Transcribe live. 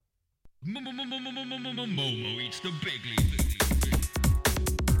Momo eats the big league.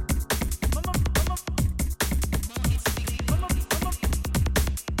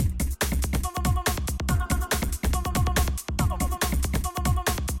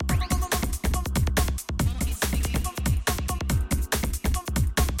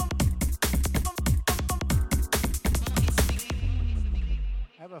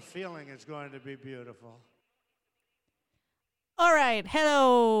 I have a feeling it's going to be beautiful. All right,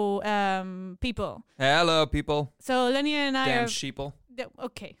 hello, people. Hello, people. So Lenny and I Damn are sheeple.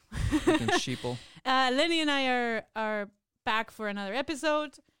 okay. Fucking sheeple. Lenny and I are back for another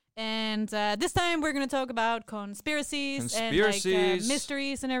episode, and this time we're gonna talk about conspiracies and like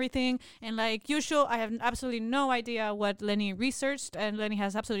mysteries and everything. And like usual, I have absolutely no idea what Lenny researched, and Lenny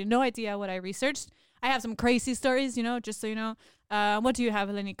has absolutely no idea what I researched. I have some crazy stories, just so you know. What do you have,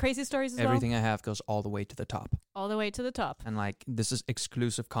 Lenny? Crazy stories as Everything well? I have goes all the way to the top. All the way to the top. And like, this is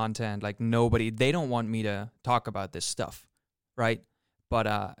exclusive content. Like, they don't want me to talk about this stuff, right? But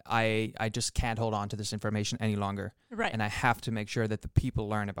I just can't hold on to this information any longer. Right. And I have to make sure that the people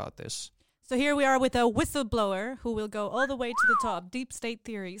learn about this. So here we are with a whistleblower who will go all the way to the top. Deep state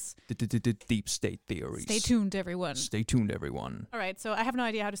theories. Deep state theories. Stay tuned, everyone. Stay tuned, everyone. All right. So I have no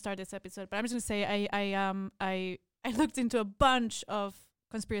idea how to start this episode, but I'm just gonna say I looked into a bunch of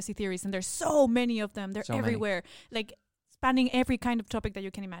conspiracy theories, and there's so many of them. They're So everywhere, like spanning every kind of topic that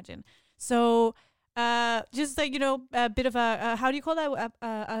you can imagine. So just like a bit of a how do you call that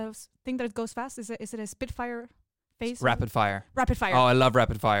a thing that goes fast? Is it a Spitfire? Rapid fire. Rapid fire. Oh, I love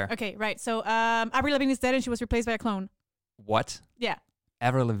rapid fire. Okay, right. So Avril Lavigne is dead, and she was replaced by a clone. What? Yeah.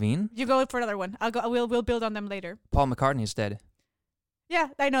 Avril Lavigne? You go for another one. We'll build on them later. Paul McCartney is dead. Yeah,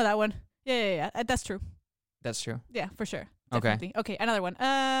 I know that one. Yeah. That's true. That's true. Yeah, for sure. Okay. Definitely. Okay, another one.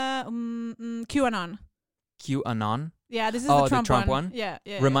 QAnon. QAnon? Yeah, this is Oh, the Trump, the Trump one? Yeah.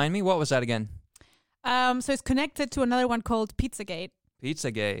 Remind me, what was that again? So it's connected to another one called Pizzagate.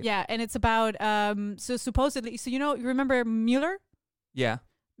 Pizzagate. Yeah, and it's about so supposedly. So you remember Mueller? Yeah.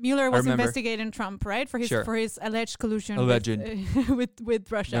 Mueller was remember. investigating Trump, right, for his alleged collusion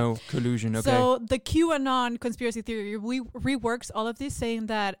with Russia. No collusion. Okay. So the QAnon conspiracy theory reworks all of this, saying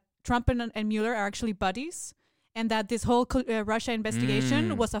that Trump and Mueller are actually buddies, and that this whole Russia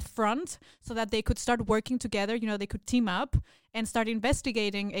investigation was a front so that they could start working together. They could team up and start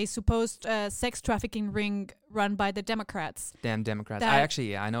investigating a supposed sex trafficking ring run by the Democrats. Damn Democrats. That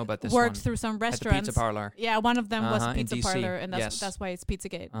I know about this worked one. through some At the restaurants. pizza parlor. Yeah, one of them was in Pizza DC. Parlor, and Yes. that's why it's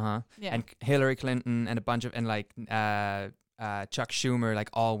Pizzagate. Yeah. And Hillary Clinton and a bunch of Chuck Schumer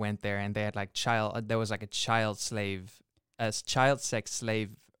all went there, and they had there was a child sex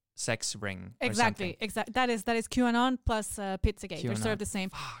slave sex ring. Exactly. That is QAnon plus Pizzagate. They're sort QAnon. of the same,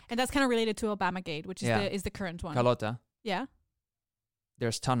 Fuck. and that's kind of related to Obamagate, which is the current one. Carlota, Yeah.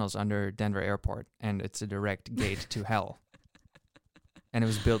 there's tunnels under Denver Airport, and it's a direct gate to hell. And it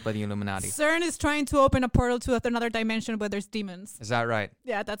was built by the Illuminati. CERN is trying to open a portal to another dimension where there's demons. Is that right?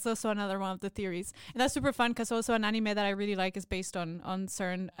 Yeah, that's also another one of the theories. And that's super fun because also an anime that I really like is based on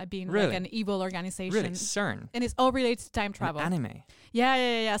CERN being Really? like an evil organization. Really? CERN? And it's all related to time travel. An anime?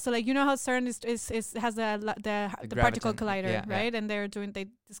 Yeah. So how CERN has the particle graviton- collider, yeah, right? And they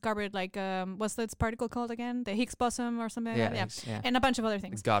discovered what's this particle called again? The Higgs boson or something like that? Yeah. And a bunch of other The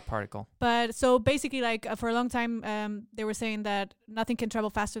things. God particle. But so basically, for a long time, they were saying that nothing can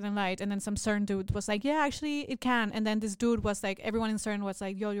travel faster than light. And then some CERN dude was like, yeah, actually it can. And then this dude was like, everyone in CERN was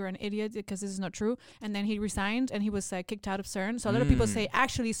like, yo, you're an idiot because this is not true. And then he resigned and he was kicked out of CERN. So a lot of people say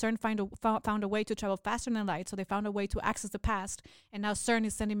actually CERN found a way to travel faster than light. So they found a way to access the past. And now CERN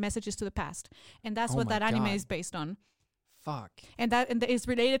is sending messages to the past. And that's Oh what my that anime God. is based on. Fuck. And that is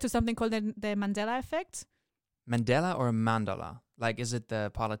related to something called the Mandela effect. Mandela or Mandala? Is it the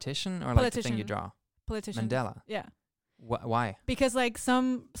politician or the thing you Politician. draw? Politician. Mandela. Yeah. Why? Because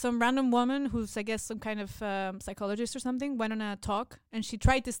some random woman who's I guess some kind of psychologist or something went on a talk and she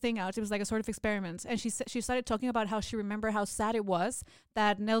tried this thing out. It was like a sort of experiment, and she started talking about how she remembered how sad it was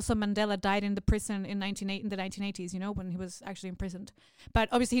that Nelson Mandela died in the prison in the 1980s. When he was actually imprisoned. But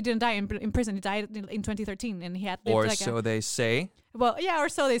obviously he didn't die in prison. He died in 2013, and he had lived Or like so they say. Well, yeah, or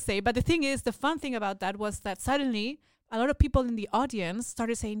so they say. But the thing is, the fun thing about that was that suddenly a lot of people in the audience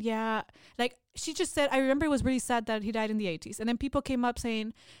started saying, yeah, she just said, I remember it was really sad that he died in the 80s. And then people came up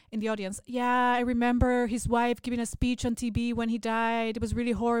saying in the audience, yeah, I remember his wife giving a speech on TV when he died. It was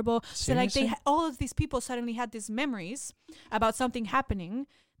really horrible. Seriously? So all of these people suddenly had these memories about something happening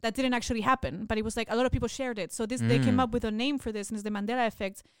that didn't actually happen. But it was a lot of people shared it. So they came up with a name for this, and it's the Mandela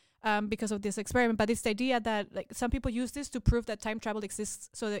effect. Because of this experiment, but it's the idea that some people use this to prove that time travel exists.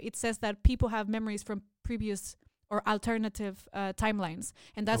 So that it says that people have memories from previous or alternative timelines,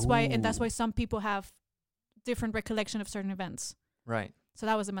 and that's why some people have different recollection of certain events. Right. So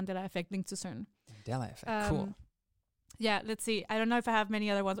that was the Mandela effect linked to CERN. Mandela effect. Cool. Yeah, let's see. I don't know if I have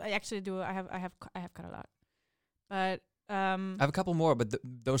many other ones. I actually do. I have quite a lot. But I have a couple more, but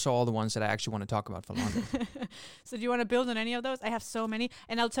those are all the ones that I actually want to talk about for longer. So do you want to build on any of those? I have so many,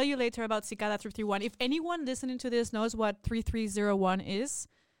 and I'll tell you later about Cicada 331. If anyone listening to this knows what 3301 is,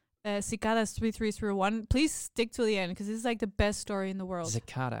 Cicadas 3301, please stick to the end, because this is like the best story in the world.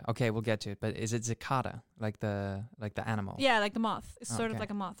 Cicada. Okay, we'll get to it. But is it cicada, like the animal? Yeah, like the moth. It's sort of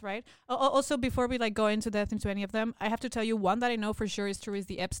like a moth, right? Also, before we like go into depth into any of them, I have to tell you one that I know for sure is true is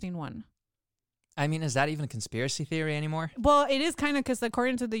the Epstein one. I mean, is that even a conspiracy theory anymore? Well, it is kind of, because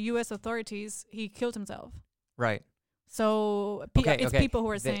according to the U.S. authorities, he killed himself. Right. So it's people who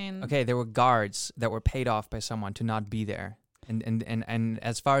are saying... Okay, there were guards that were paid off by someone to not be there. And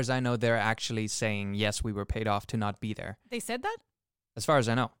as far as I know, they're actually saying, yes, we were paid off to not be there. They said that? As far as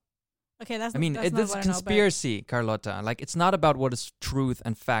I know. Okay, that's not what I conspiracy, know, Carlotta. Like, it's not about what is truth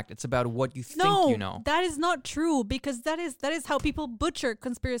and fact. It's about what you think you know. No, that is not true, because that is how people butcher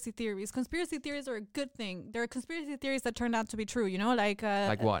conspiracy theories. Conspiracy theories are a good thing. There are conspiracy theories that turned out to be true, you know? Like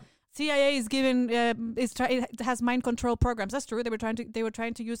what? CIA is given it has mind control programs. That's true. They were trying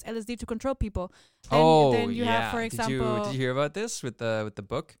to use LSD to control people. Then you have, for example, did you hear about this with the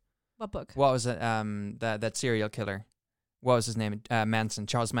book? What book? What was it? That serial killer. What was his name? Manson.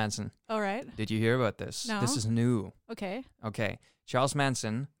 Charles Manson. All right. Did you hear about this? No. This is new. Okay. Charles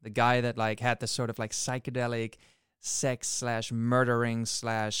Manson, the guy that like had this sort of like psychedelic sex/murdering/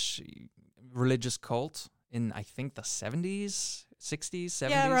 religious cult in, I think, the 70s, 60s, 70s.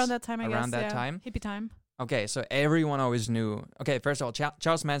 Yeah, around that time, I guess. Around that time. Hippie time. Okay, so everyone always knew. Okay, first of all,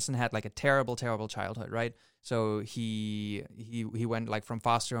 Charles Manson had like a terrible, terrible childhood, right? So he went like from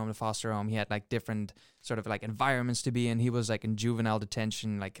foster home to foster home. He had like different sort of like environments to be in. He was like in juvenile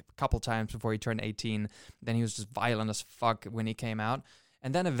detention like a couple times before he turned 18. Then he was just violent as fuck when he came out.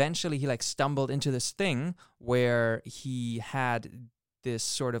 And then eventually he like stumbled into this thing where he had this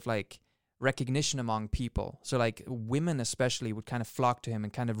sort of like recognition among people. So like women especially would kind of flock to him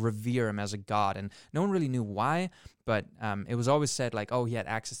and kind of revere him as a god, and no one really knew why, but it was always said like, oh, he had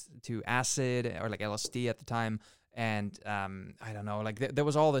access to acid or like LSD at the time, and I don't know, like there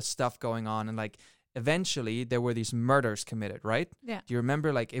was all this stuff going on, and like eventually there were these murders committed, right? Yeah. Do you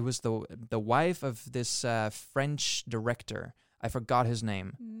remember, like, it was the wife of this French director, I forgot his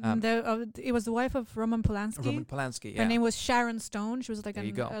name. It was the wife of Roman Polanski. Roman Polanski, yeah. Her name was Sharon Stone. She was like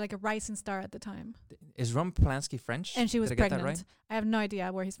a rising star at the time. Is Roman Polanski French? And she was Did I get pregnant. that right? I have no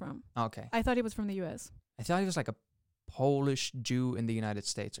idea where he's from. Okay. I thought he was from the U.S. I thought he was like a Polish Jew in the United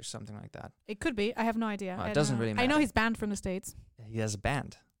States or something like that. It could be. I have no idea. It doesn't really matter. I know he's banned from the States. He has a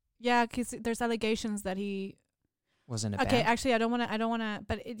band. Yeah, because there's allegations that he... Was in a band? Okay, actually, I don't want to.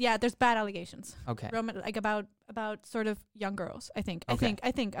 But there's bad allegations. Okay. Like about sort of young girls. I think. Okay.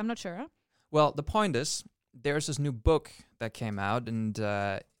 I think. I'm not sure. Huh? Well, the point is, there's this new book that came out, and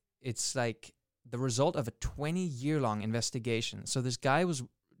it's like the result of a 20-year-long investigation. So this guy was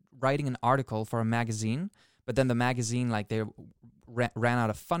writing an article for a magazine, but then the magazine, like, they ran out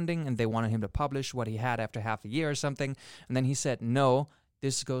of funding, and they wanted him to publish what he had after half a year or something. And then he said, no,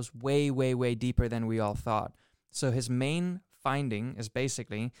 this goes way, way, way deeper than we all thought. So his main finding is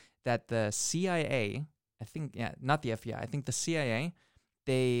basically that the CIA, I think, not the FBI, I think the CIA,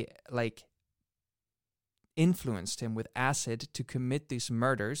 they like influenced him with acid to commit these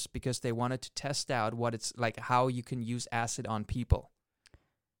murders because they wanted to test out what it's like, how you can use acid on people.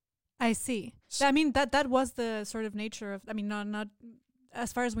 I see. I mean, that was the sort of nature of, I mean, not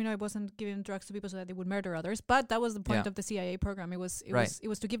as far as we know, it wasn't giving drugs to people so that they would murder others, but that was the point of the CIA program. It was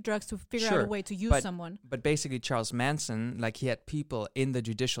to give drugs to figure out a way to use someone. But basically, Charles Manson, like, he had people in the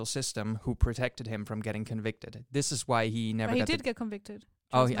judicial system who protected him from getting convicted. This is why he never. He did get convicted.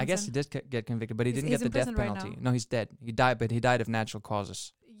 I guess he did get convicted, but he didn't get the death penalty. No, he's dead. He died, but he died of natural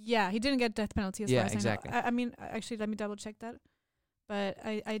causes. Yeah, he didn't get death penalty. As far as exactly. I know. I mean, actually, let me double check that. But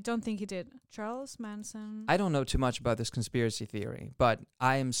I don't think he did. Charles Manson. I don't know too much about this conspiracy theory, but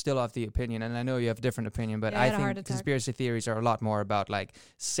I am still of the opinion, and I know you have a different opinion, but I think conspiracy theories are a lot more about like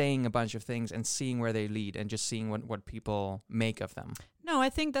saying a bunch of things and seeing where they lead and just seeing what people make of them. No, I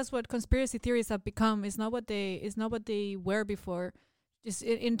think that's what conspiracy theories have become. It's not what they were before. Just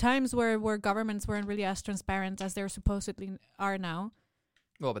in times where governments weren't really as transparent as they supposedly are now.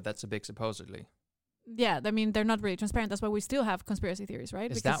 Well, but that's a big supposedly. Yeah, I mean, they're not really transparent. That's why we still have conspiracy theories,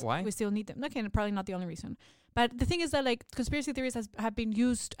 right? Is that why? We still need them. Okay, probably not the only reason. But the thing is that, like, conspiracy theories have been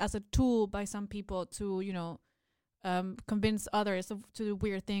used as a tool by some people to, convince others to do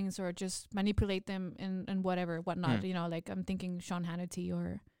weird things or just manipulate them and whatnot. You know, like I'm thinking Sean Hannity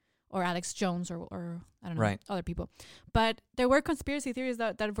or Alex Jones or I don't know, Right. other people. But there were conspiracy theories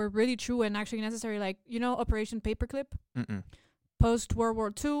that were really true and actually necessary. Like, you know, Operation Paperclip? Mm-mm. Post World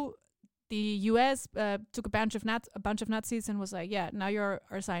War II, the U.S. Took a bunch of Nazis and was like, yeah, now you're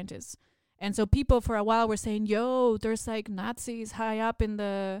our scientists. And so people for a while were saying, yo, there's like Nazis high up in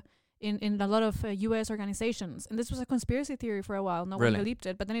a lot of U.S. organizations. And this was a conspiracy theory for a while. No Really? one believed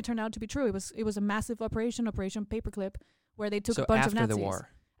it. But then it turned out to be true. It was a massive Operation Paperclip, where they took So a bunch of after Nazis. the war.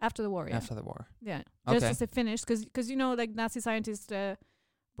 After the war, yeah. After the war. Yeah. Okay. Just as it finished. Because you know, like Nazi scientists were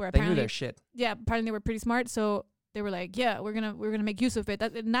They knew apparently... their shit. Yeah, apparently they were pretty smart. So they were like, yeah, we're gonna make use of it.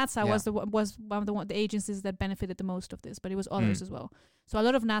 NASA was one of the agencies that benefited the most of this, but it was others as well. So a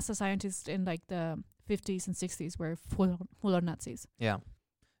lot of NASA scientists in like the 50s and 60s were full on Nazis. Yeah.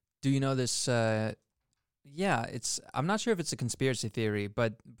 Do you know this? I'm not sure if it's a conspiracy theory,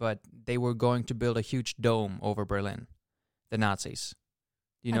 but they were going to build a huge dome over Berlin, the Nazis.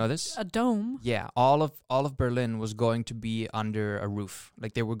 Do you know this? A dome? Yeah, all of Berlin was going to be under a roof.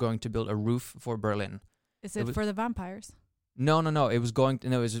 Like they were going to build a roof for Berlin. Is it for the vampires? No. It was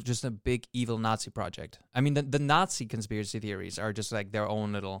it was just a big evil Nazi project. I mean, the Nazi conspiracy theories are just like their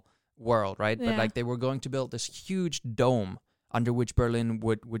own little world, right? Yeah. But like they were going to build this huge dome under which Berlin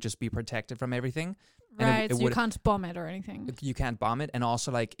would just be protected from everything. And Right, so you can't bomb it or anything. You can't bomb it, and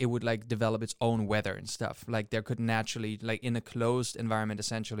also like it would like develop its own weather and stuff. Like there could naturally, like in a closed environment,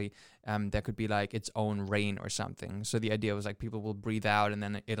 essentially, there could be like its own rain or something. So the idea was like people will breathe out, and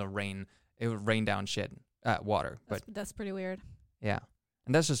then it'll rain. It will rain down shit, water. That's pretty weird. Yeah,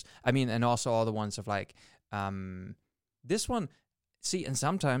 and that's just, I mean, and also all the ones of like, this one. See, and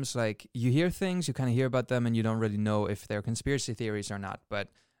sometimes like you hear things, you kind of hear about them, and you don't really know if they're conspiracy theories or not, but.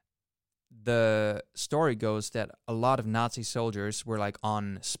 The story goes that a lot of Nazi soldiers were like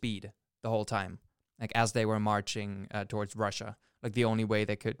on speed the whole time, like as they were marching towards Russia. Like the only way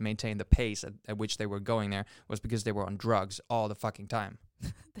they could maintain the pace at which they were going there was because they were on drugs all the fucking time.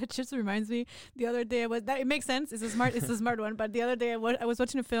 That just reminds me. The other day it makes sense. It's a smart one. But the other day I was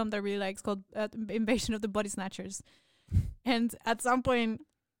watching a film that I really like. It's called Invasion of the Body Snatchers, and at some point.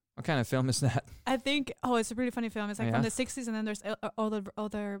 What kind of film is that? I think, it's a really funny film. It's like from the 60s, and then there's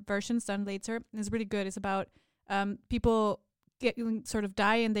other versions done later. And it's really good. It's about people sort of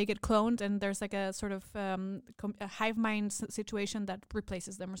die and they get cloned, and there's like a sort of a hive mind situation that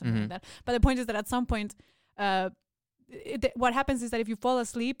replaces them or something like that. But the point is that at some point, what happens is that if you fall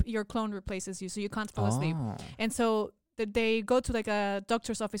asleep, your clone replaces you, so you can't fall asleep. And so they go to like a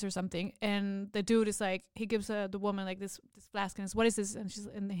doctor's office or something, and the dude is like, he gives the woman like this flask, and says, what is this?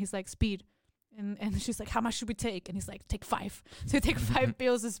 And he's like, speed. And she's like, how much should we take? And he's like, take 5. So you take 5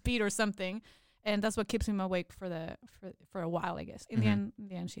 pills of speed or something, and that's what keeps him awake for a while, I guess. In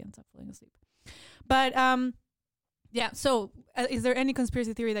the end, she ends up falling asleep. But yeah. So is there any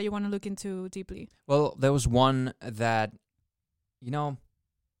conspiracy theory that you want to look into deeply? Well, there was one that, you know,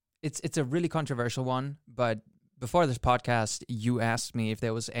 it's a really controversial one, but before this podcast, you asked me if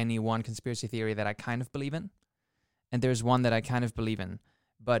there was any one conspiracy theory that I kind of believe in. And there's one that I kind of believe in,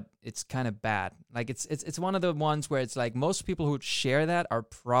 but it's kind of bad. Like it's one of the ones where it's like most people who share that are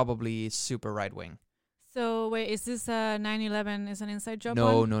probably super right-wing. So wait, is this 9/11 is an inside job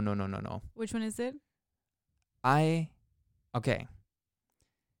No, one? No. Which one is it? I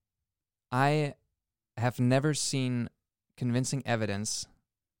have never seen convincing evidence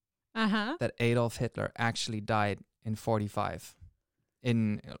that Adolf Hitler actually died in 1945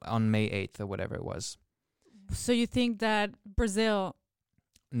 on May 8th or whatever it was. So you think that Brazil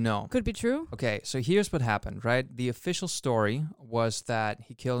No. could be true? Okay, so here's what happened, right? The official story was that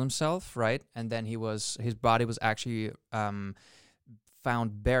he killed himself, right? And then his body was actually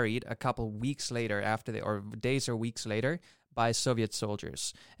found buried a couple weeks later or days or weeks later by Soviet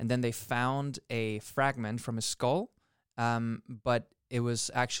soldiers. And then they found a fragment from his skull, but it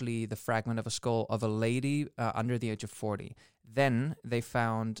was actually the fragment of a skull of a lady under the age of 40. Then they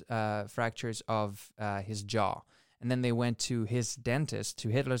found fractures of his jaw. And then they went to his dentist, to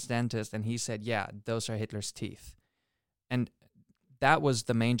Hitler's dentist, and he said, yeah, those are Hitler's teeth. And that was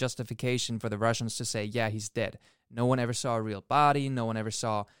the main justification for the Russians to say, yeah, he's dead. No one ever saw a real body. No one ever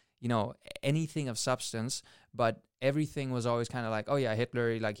saw, anything of substance. But everything was always kind of like, oh yeah,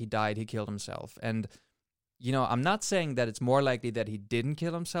 Hitler, like he died, he killed himself. And I'm not saying that it's more likely that he didn't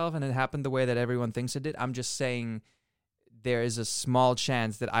kill himself and it happened the way that everyone thinks it did. I'm just saying there is a small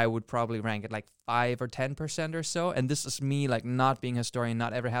chance that I would probably rank it like 5 or 10% or so. And this is me like not being a historian,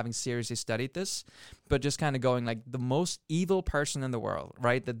 not ever having seriously studied this, but just kind of going like the most evil person in the world,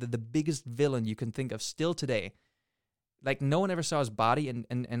 right? The biggest villain you can think of still today like no one ever saw his body,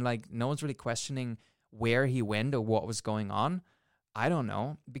 and like no one's really questioning where he went or what was going on. I don't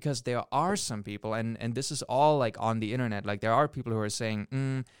know, because there are some people, and this is all like on the internet. Like there are people who are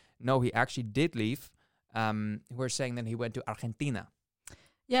saying, no, he actually did leave. Who are saying that he went to Argentina.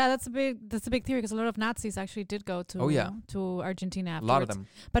 Yeah, that's a big theory, because a lot of Nazis actually did go to to Argentina afterwards. A lot of them.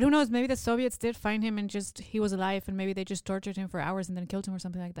 But who knows? Maybe the Soviets did find him and just he was alive, and maybe they just tortured him for hours and then killed him or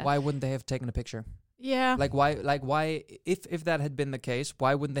something like that. Why wouldn't they have taken a picture? Yeah. Like why if that had been the case,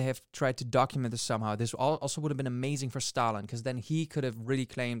 why wouldn't they have tried to document this somehow? This also would have been amazing for Stalin, because then he could have really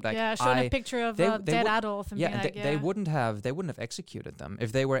claimed like showing a picture of dead Adolf and being like, they wouldn't have executed them.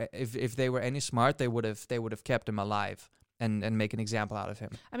 If they were any smart, they would have kept him alive and make an example out of him.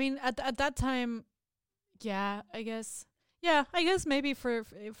 I mean, at that time, I guess maybe for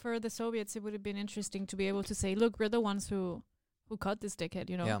the Soviets it would have been interesting to be able to say, look, we're the ones who caught this dickhead,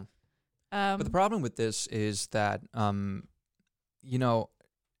 you know. Yeah. But the problem with this is that,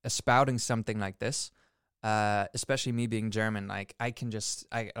 espouting something like this, especially me being German, like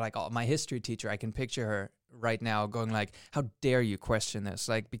my history teacher, I can picture her right now going like, "How dare you question this?"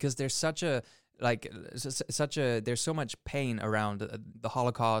 Like, because there's there's so much pain around the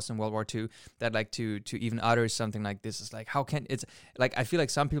Holocaust and World War II that like to even utter something like this is like, how can it's like, I feel like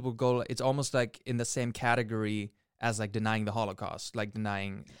some people go, it's almost like in the same category as like denying the Holocaust, like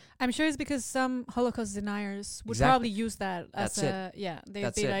denying. I'm sure it's because some Holocaust deniers would Exactly. probably use that as That's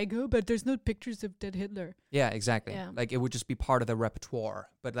they'd be like, oh, but there's no pictures of dead Hitler. Yeah, exactly. Yeah. Like it would just be part of the repertoire.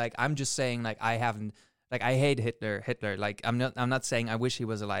 But like I'm just saying, like I hate Hitler. Like I'm not saying I wish he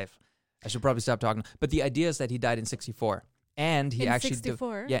was alive. I should probably stop talking. But the idea is that he died in 1964, and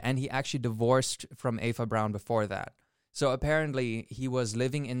he actually divorced from Eva Braun before that. So apparently he was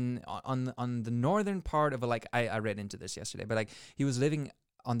living on the northern part of I read into this yesterday, but like he was living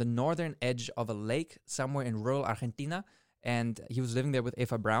on the northern edge of a lake somewhere in rural Argentina, and he was living there with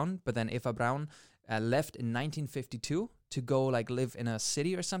Eva Braun. But then Eva Braun left in 1952 to go like live in a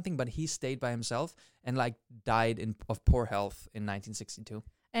city or something, but he stayed by himself and like died of poor health in 1962.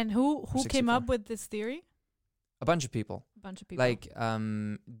 And who came 64. up with this theory? A bunch of people. Like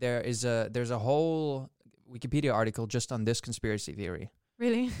there's a whole Wikipedia article just on this conspiracy theory.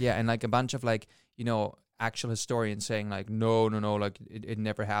 Really? Yeah, and like a bunch of like, actual historians saying like no, like it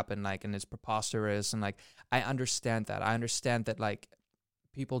never happened, like, and it's preposterous, and like I understand that like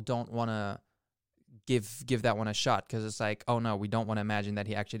people don't want to give that one a shot, because it's like, oh no, we don't want to imagine that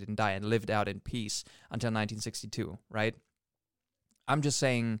he actually didn't die and lived out in peace until 1962, right? I'm just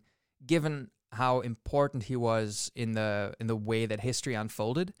saying, given how important he was in the way that history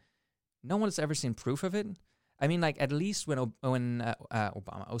unfolded, no one has ever seen proof of it. I mean, like, at least when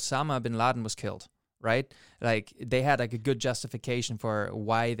Osama bin Laden was killed, right? Like, they had like a good justification for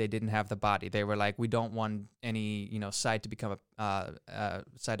why they didn't have the body. They were like, we don't want any, site to become a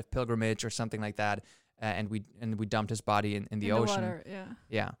site of pilgrimage or something like that, and we dumped his body in the ocean. Water,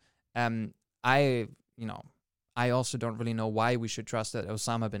 yeah. I also don't really know why we should trust that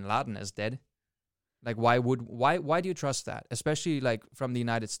Osama bin Laden is dead. Like, why do you trust that? Especially like from the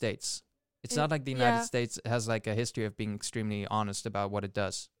United States. It's not like the United States has like a history of being extremely honest about what it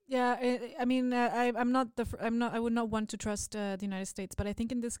does. Yeah, I would not want to trust the United States, but I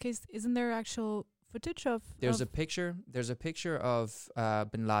think in this case, isn't there actual footage of? There's a picture of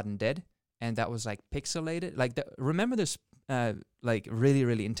bin Laden dead, and that was like pixelated. Like, remember this like really,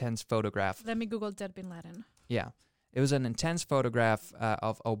 really intense photograph? Let me Google dead bin Laden. Yeah. It was an intense photograph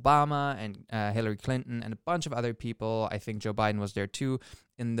of Obama and Hillary Clinton and a bunch of other people. I think Joe Biden was there too,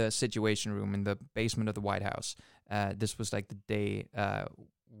 in the Situation Room in the basement of the White House. This was like the day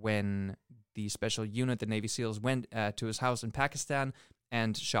when the special unit, the Navy SEALs, went to his house in Pakistan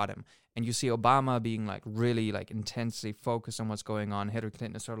and shot him. And you see Obama being like really like intensely focused on what's going on. Hillary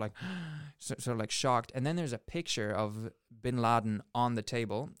Clinton is sort of like shocked. And then there's a picture of bin Laden on the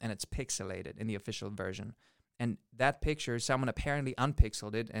table, and it's pixelated in the official version. And that picture, someone apparently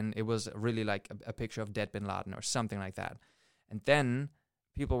unpixeled it, and it was really like a picture of dead bin Laden or something like that. And then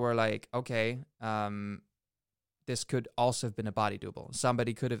people were like, okay, this could also have been a body double.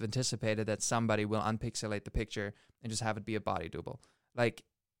 Somebody could have anticipated that somebody will unpixelate the picture and just have it be a body double. Like,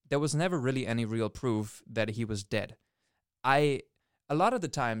 there was never really any real proof that he was dead. A lot of the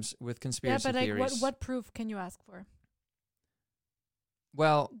times with conspiracy theories... Yeah, but what proof can you ask for?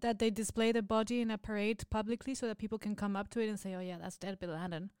 Well, that they display the body in a parade publicly so that people can come up to it and say, oh yeah, that's dead bin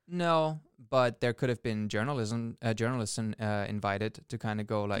Laden. No, but there could have been journalists invited to kind of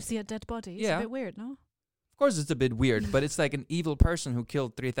go like... To see a dead body? It's a bit weird, no? Of course it's a bit weird, but it's like an evil person who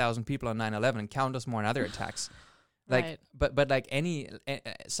killed 3,000 people on 9/11 and countless more in other attacks. Like, Right. but like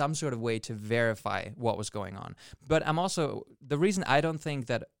some sort of way to verify what was going on. But I'm also the reason I don't think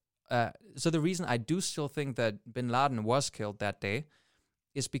that. So the reason I do still think that Bin Laden was killed that day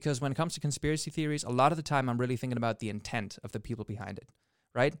is because when it comes to conspiracy theories, a lot of the time I'm really thinking about the intent of the people behind it,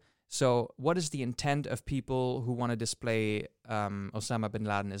 right? So what is the intent of people who want to display Osama bin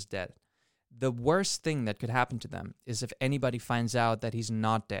Laden is dead? The worst thing that could happen to them is if anybody finds out that he's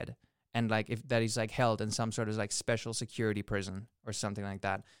not dead. And like if that he's like held in some sort of like special security prison or something like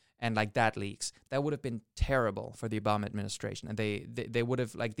that, and like that leaks, that would have been terrible for the Obama administration, and they would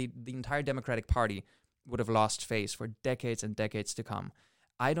have like the entire Democratic Party would have lost face for decades and decades to come.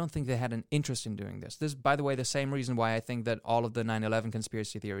 I don't think they had an interest in doing this. This, by the way, the same reason why I think that all of the 9/11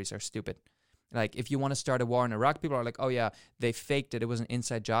 conspiracy theories are stupid. Like if you want to start a war in Iraq, people are like, oh yeah, they faked it. It was an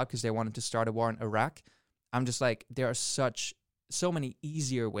inside job because they wanted to start a war in Iraq. I'm just like, there are so many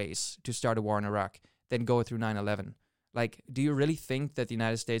easier ways to start a war in Iraq than go through 9/11. Like, do you really think that the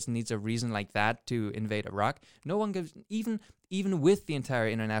United States needs a reason like that to invade Iraq? No one gives, even with the entire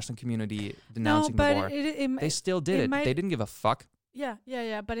international community denouncing the war, they still did it. They didn't give a fuck.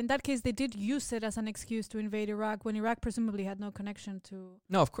 Yeah. But in that case, they did use it as an excuse to invade Iraq when Iraq presumably had no connection to.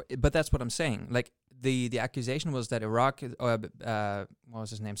 No, of course, but that's what I'm saying. Like the accusation was that Iraq, what was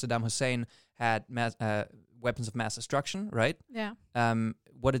his name? Saddam Hussein had weapons of mass destruction, right? Yeah.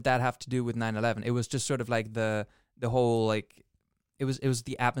 What did that have to do with 9/11? It was just sort of like the whole like it was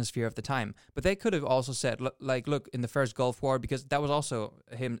the atmosphere of the time. But they could have also said look in the first Gulf War, because that was also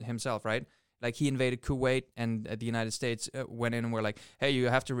himself, right? Like he invaded Kuwait, and the United States went in and were like, hey, you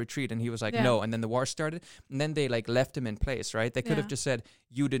have to retreat, and he was like, no, and then the war started, and then they like left him in place, right? They could have just said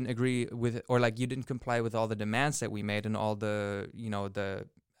you didn't agree with, or like you didn't comply with all the demands that we made and all the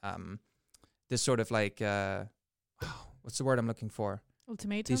this sort of like what's the word I'm looking for?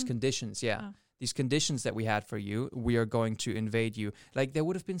 Ultimatum. These conditions, these conditions that we had for you, we are going to invade you. Like there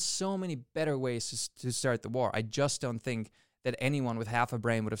would have been so many better ways to start the war. I just don't think that anyone with half a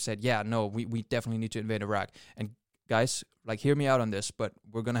brain would have said, yeah, no, we definitely need to invade Iraq. And guys, like, hear me out on this, but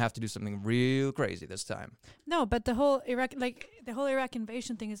we're going to have to do something real crazy this time. No, but the whole Iraq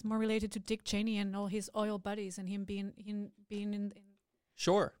invasion thing is more related to Dick Cheney and all his oil buddies and him being in.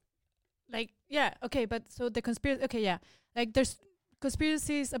 Sure. Like, yeah, okay, but so the conspiracy, okay, yeah. Like, there's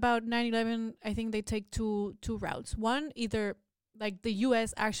conspiracies about 9/11, I think they take two routes. One, either, like, the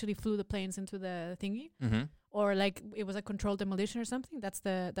U.S. actually flew the planes into the thingy, or, like, it was a controlled demolition or something. That's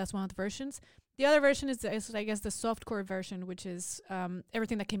one of the versions. The other version is I guess, the softcore version, which is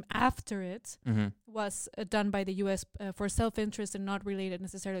everything that came after it was done by the U.S. For self-interest and not related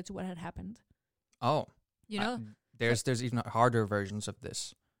necessarily to what had happened. Oh. You know? There's even harder versions of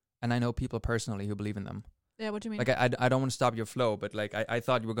this. And I know people personally who believe in them. Yeah, what do you mean? Like, I don't want to stop your flow, but, like, I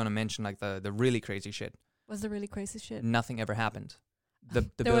thought you were going to mention, like, the really crazy shit. What's the really crazy shit? Nothing ever happened. The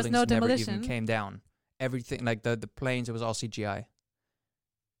there was buildings no never demolition. even came down. Everything, like, the planes, it was all CGI.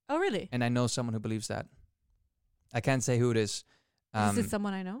 Oh, really? And I know someone who believes that. I can't say who it is. Is it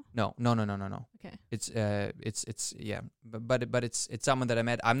someone I know? No. Okay. It's yeah, but it's someone that I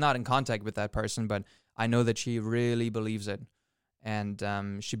met. I'm not in contact with that person, but I know that she really believes it,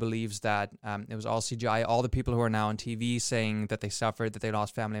 and she believes that it was all CGI. All the people who are now on TV saying that they suffered, that they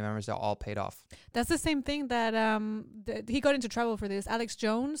lost family members, they're all paid off. That's the same thing that he got into trouble for this. Alex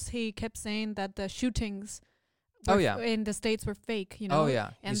Jones, he kept saying that the shootings in the States were fake, you know? Oh, yeah.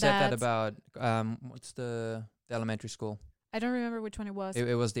 And he said that about, what's the elementary school? I don't remember which one it was.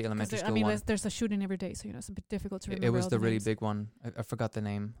 It was the elementary school one. There's a shooting every day, so, you know, it's a bit difficult to remember. It was all the really names. big one. I forgot the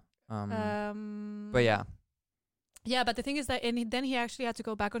name. But yeah. Yeah, but the thing is that, and then he actually had to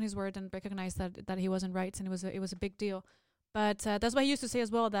go back on his word and recognize that he wasn't right, and it was a big deal. But that's why he used to say as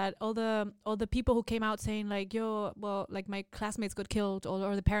well that all the people who came out saying like, yo, well, like my classmates got killed,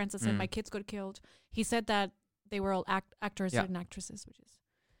 or the parents that said my kids got killed, he said that they were all actors and actresses, which is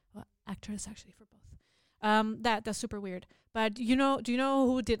actress actually for both. That's super weird. But do you know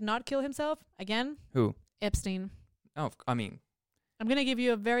who did not kill himself again? Who? Epstein. Oh, I mean, I'm gonna give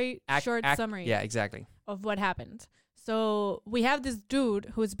you a very short summary. Yeah, exactly. Of what happened. So we have this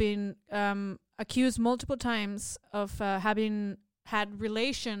dude who's been accused multiple times of having had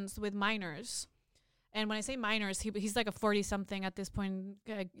relations with minors. And when I say minors, he's like a 40-something at this point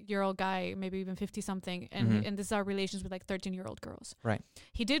year old guy, maybe even 50-something. And these are relations with like 13-year-old girls. Right.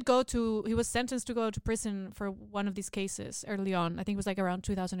 He was sentenced to go to prison for one of these cases early on. I think it was like around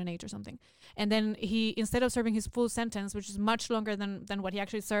 2008 or something. And then instead of serving his full sentence, which is much longer than what he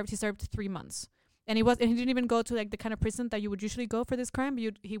actually served, he served 3 months. And he didn't even go to like the kind of prison that you would usually go for this crime.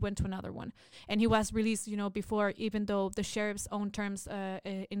 He went to another one, and he was released, you know, before, even though the sheriff's own terms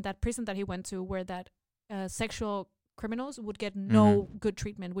in that prison that he went to were that sexual criminals would get no good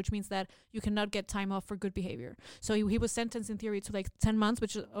treatment, which means that you cannot get time off for good behavior. So he was sentenced in theory to like 10 months,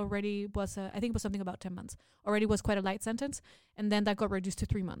 which already was, I think it was something about 10 months, already was quite a light sentence. And then that got reduced to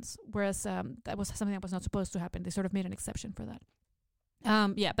 3 months, whereas that was something that was not supposed to happen. They sort of made an exception for that.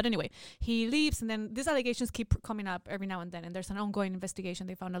 But anyway, he leaves, and then these allegations keep coming up every now and then, and there's an ongoing investigation.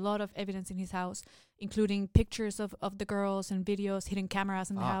 They found a lot of evidence in his house, including pictures of the girls and videos, hidden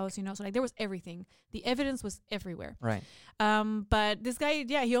cameras in the house, you know, so like there was everything. The evidence was everywhere. Right. But this guy,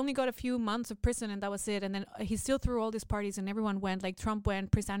 he only got a few months of prison, and that was it. And then he still threw all these parties, and everyone went, like Trump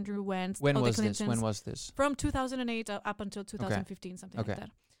went, Prince Andrew went. When all was the this? Clintons. When was this? From 2008 up until 2015, something like that.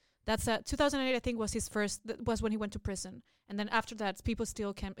 That's 2008, I think, was his first. Was when he went to prison, and then after that, people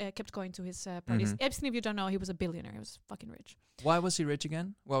still kept going to his parties. Epstein, if you don't know, he was a billionaire. He was fucking rich. Why was he rich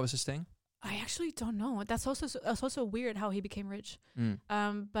again? What was his thing? I actually don't know. That's also weird how he became rich.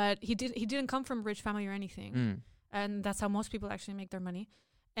 But he didn't come from a rich family or anything, and that's how most people actually make their money.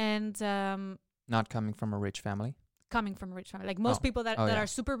 And not coming from a rich family. Coming from a rich family, like most people that are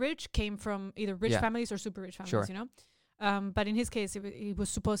super rich came from either rich families or super rich families. You know. But in his case, he was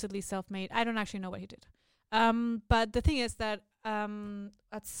supposedly self-made. I don't actually know what he did. But the thing is that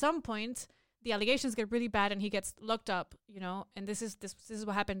at some point, the allegations get really bad and he gets locked up, you know. And this is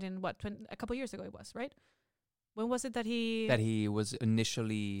what happened in a couple years ago it was, right? When was it that he... That he was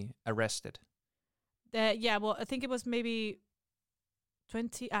initially arrested? Well, I think it was maybe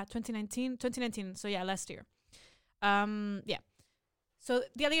 2019. So yeah, last year. So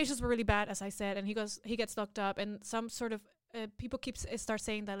the allegations were really bad, as I said, and he gets locked up, and some sort of people start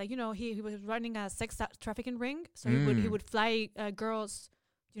saying that, like, you know, he was running a sex trafficking ring, so he would fly girls,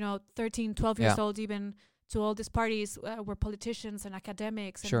 you know, 13, 12 years old even, to all these parties where politicians and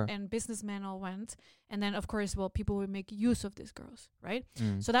academics and businessmen all went, and then of course, people would make use of these girls, right?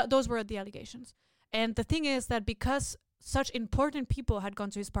 So those were the allegations, and the thing is that because such important people had gone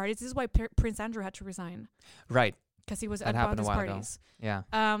to his parties, this is why Prince Andrew had to resign, right? Because he was at one of these parties. Yeah.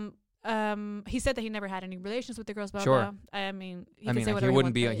 He said that he never had any relations with the girls. Blah, sure. blah. I mean, he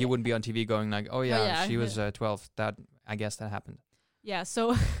wouldn't be on TV going like, oh yeah, she was 12. That I guess that happened. Yeah.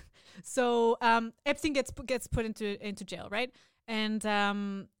 So Epstein gets put into jail, right?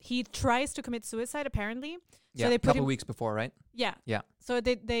 And he tries to commit suicide apparently. Yeah. So they a couple weeks before, right? Yeah. Yeah. So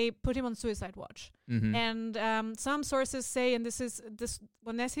they put him on suicide watch. And some sources say, and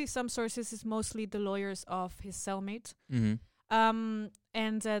when I say some sources, is mostly the lawyers of his cellmate.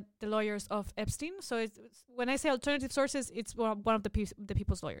 And the lawyers of Epstein. So when I say alternative sources, it's one of the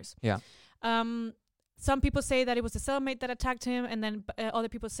people's lawyers. Yeah. Some people say that it was the cellmate that attacked him, and then other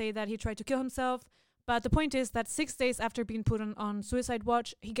people say that he tried to kill himself. But the point is that 6 days after being put on suicide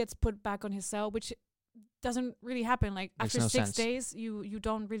watch, he gets put back on his cell, which doesn't really happen. Like Makes after no 6 sense. days, you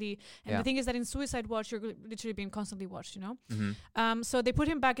don't really. And the thing is that in suicide watch, you're literally being constantly watched. You know. So they put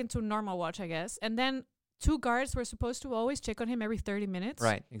him back into normal watch, I guess, and then 2 guards were supposed to always check on him every 30 minutes.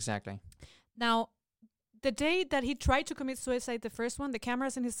 Right. Exactly. Now, the day that he tried to commit suicide, the first one, the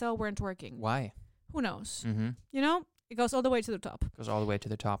cameras in his cell weren't working. Why? Who knows? You know, it goes all the way to the top. Goes all the way to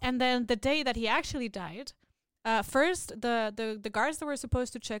the top. And then the day that he actually died, first the guards that were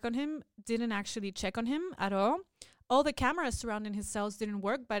supposed to check on him didn't actually check on him at all. All the cameras surrounding his cells didn't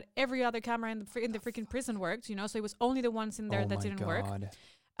work, but every other camera in the freaking prison worked. You know, so it was only the ones in there that didn't work.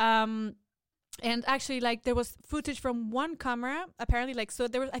 And actually, like, there was footage from one camera, apparently, like, so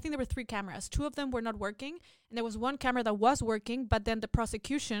I think there were 3 cameras. 2 of them were not working, and there was one camera that was working, but then the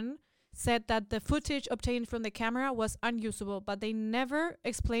prosecution said that the footage obtained from the camera was unusable, but they never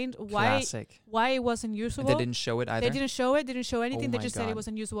explained why it wasn't usable. And they didn't show it either? They didn't show it, didn't show anything. Oh They my just said God. it was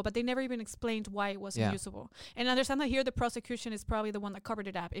unusable, but they never even explained why it was unusable. And I understand that here the prosecution is probably the one that covered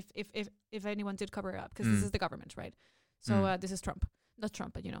it up, if anyone did cover it up, because this is the government, right? So this is Trump. Not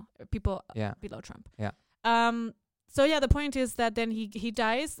Trump, but, you know, people below Trump. Yeah. So yeah, the point is that then he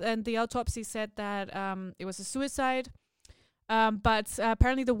dies, and the autopsy said that it was a suicide. But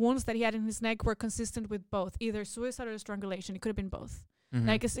apparently the wounds that he had in his neck were consistent with both, either suicide or strangulation. It could have been both.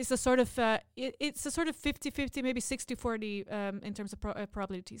 Like it's a sort of it's a sort of 50-50, maybe 60-40 in terms of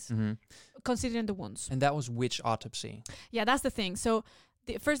probabilities, considering the wounds. And that was which autopsy? Yeah, that's the thing. So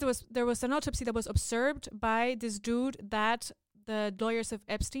first there was an autopsy that was observed by this dude that the lawyers of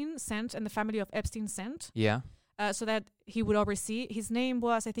Epstein sent and the family of Epstein sent. Yeah. so that he would oversee. His name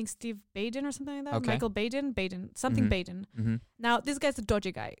was, I think, Steve Baden or something like that. Okay. Michael Baden, something Baden. Mm-hmm. Now, this guy's a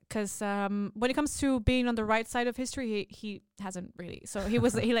dodgy guy because when it comes to being on the right side of history, he hasn't really. So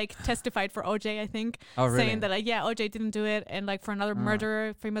he like testified for OJ, I think, Oh, really? saying that like, yeah, OJ didn't do it, and like for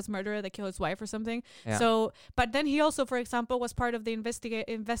another famous murderer that killed his wife or something. Yeah. So, but then he also, for example, was part of the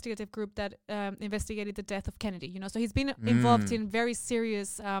investigative group that investigated the death of Kennedy. You know, so he's been involved in very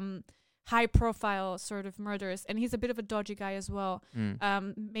serious, high-profile sort of murders, and he's a bit of a dodgy guy as well.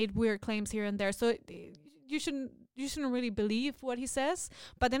 Made weird claims here and there. So you shouldn't really believe what he says.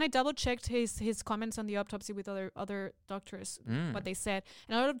 But then I double-checked his comments on the autopsy with other doctors, what they said,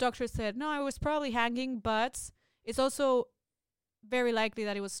 and a lot of doctors said, no, it was probably hanging, but it's also very likely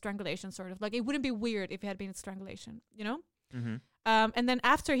that it was strangulation, sort of. Like, it wouldn't be weird if it had been strangulation, you know? Mm-hmm. And then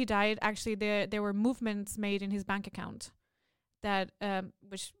after he died, actually, there were movements made in his bank account that,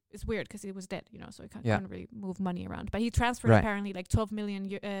 which is weird because he was dead, you know, so he couldn't really move money around. But he transferred apparently like $12 million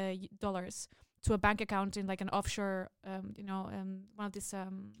to a bank account in like an offshore, one of these...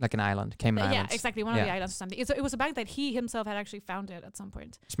 like an island, Cayman Islands. Yeah, exactly, one of the islands or something. It was a bank that he himself had actually founded at some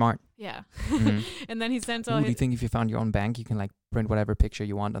point. Smart. Yeah. Mm-hmm. And then he sent Do you think if you found your own bank, you can like print whatever picture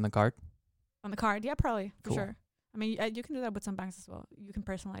you want on the card? On the card? Yeah, probably, for Cool. sure. I mean, you can do that with some banks as well. You can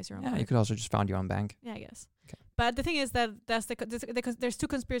personalize your own Yeah, card. you could also just found your own bank. Yeah, I guess. Okay. But the thing is that there's two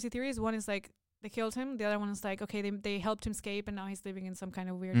conspiracy theories. One is like they killed him. The other one is like, okay, they helped him escape, and now he's living in some kind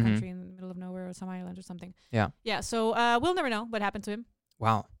of weird country in the middle of nowhere or some island or something. Yeah. Yeah. So we'll never know what happened to him.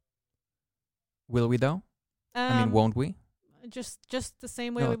 Wow. Will we though? I mean, won't we? Just the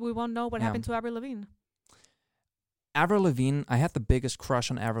same way we won't know what happened to Avril Lavigne. Avril Lavigne, I had the biggest crush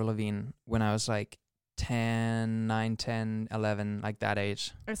on Avril Lavigne when I was like 9, 10, 11, like that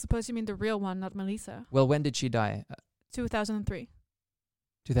age. I suppose you mean the real one, not Melissa. Well, when did she die? 2003.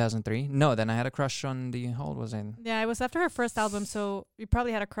 2003? No, then I had a crush on how old was I? Yeah, it was after her first album, so you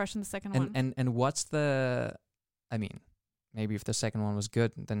probably had a crush on the second one. And what's the... I mean, maybe if the second one was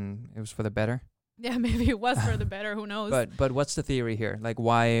good, then it was for the better. Yeah, maybe it was for the better, who knows? But what's the theory here? Like,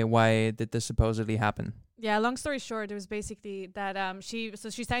 why did this supposedly happen? Yeah, long story short, it was basically that she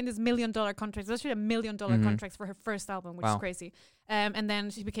signed this $1 million contract. It's actually $1 million contract for her first album, which is crazy. And then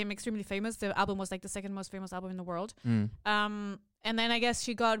she became extremely famous. The album was like the second most famous album in the world. And then I guess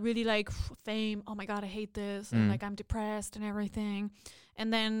she got really like fame. Oh my God, I hate this. And like I'm depressed and everything.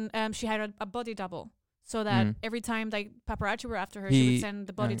 And then she had a body double. So that every time like paparazzi were after her, she would send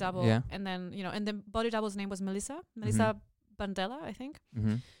the body double. Yeah. And then, and the body double's name was Melissa Bandela, I think.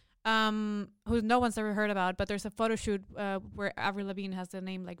 Who no one's ever heard about, but there's a photo shoot where Avril Lavigne has the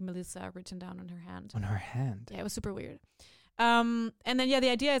name like Melissa written down on her hand. On her hand? Yeah, it was super weird. And then, the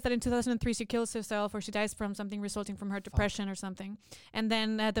idea is that in 2003 she kills herself or she dies from something resulting from her depression or something. And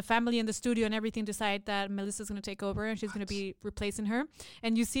then the family and the studio and everything decide that Melissa's going to take over and she's going to be replacing her.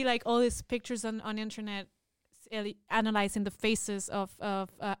 And you see like all these pictures on internet analyzing the faces of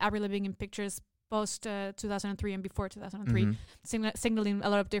Avril Lavigne in pictures post 2003 and before 2003, signaling a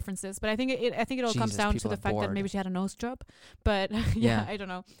lot of differences. But I think it all comes down to the fact that maybe she had a nose job. But I don't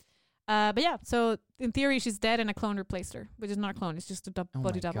know. But yeah, so in theory she's dead and a clone replaced her, which is not a clone, it's just a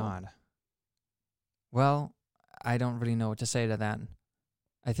body double. Oh my God. Well, I don't really know what to say to that.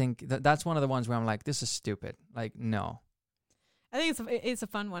 I think that's one of the ones where I'm like, this is stupid. Like, no. I think it's a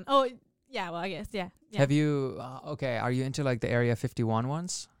fun one. Oh, yeah, well, I guess, yeah. Have you, are you into like the Area 51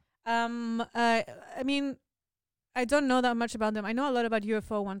 ones? I mean, I don't know that much about them. I know a lot about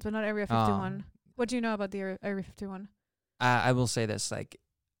UFO ones, but not Area 51. What do you know about the Area 51? I will say this, like,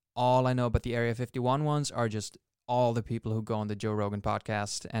 all I know about the Area 51 ones are just all the people who go on the Joe Rogan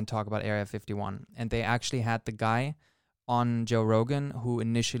podcast and talk about Area 51. And they actually had the guy on Joe Rogan who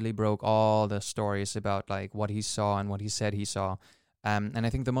initially broke all the stories about like what he saw and what he said he saw. And I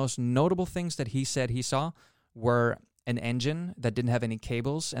think the most notable things that he said he saw were an engine that didn't have any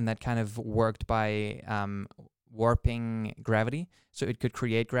cables and that kind of worked by warping gravity. So it could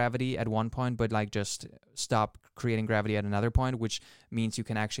create gravity at one point, but like just stop creating gravity at another point, which means you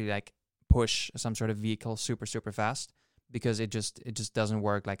can actually like push some sort of vehicle super, super fast because it just doesn't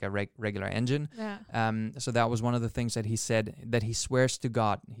work like a regular engine. Yeah. So that was one of the things that he said that he swears to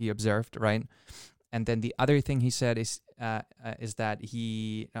God he observed, right? And then the other thing he said is that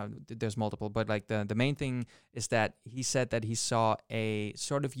there's multiple, but like the main thing is that he said that he saw a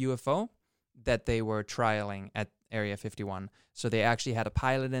sort of UFO that they were trialing at Area 51. So they actually had a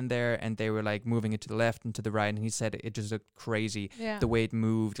pilot in there and they were like moving it to the left and to the right. And he said it just looked crazy the way it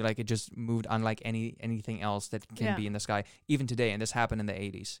moved. Like it just moved unlike anything else that can be in the sky, even today. And this happened in the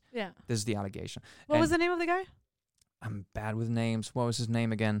 80s. Yeah. This is the allegation. What was the name of the guy? I'm bad with names. What was his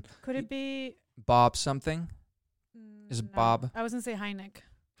name again? Could it be... Bob something? Is it No. Bob I was gonna say Hynek,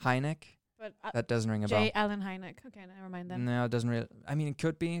 Hynek? but That doesn't ring a J. bell. Allen Hynek. Okay, never mind then. No, it doesn't really. I mean, it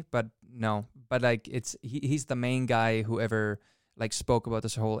could be, but no. But like, he's the main guy who ever like spoke about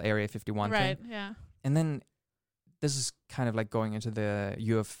this whole Area 51 Right. thing. Yeah. And then this is kind of like going into the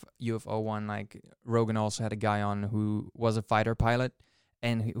UFO one. Like Rogan also had a guy on who was a fighter pilot,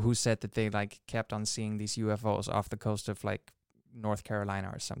 and who said that they like kept on seeing these UFOs off the coast of like North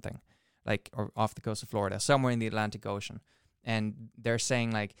Carolina or something, like, or off the coast of Florida, somewhere in the Atlantic Ocean. And they're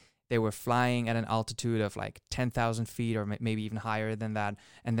saying like they were flying at an altitude of like 10,000 feet or maybe even higher than that.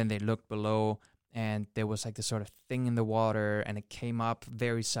 And then they looked below and there was like this sort of thing in the water and it came up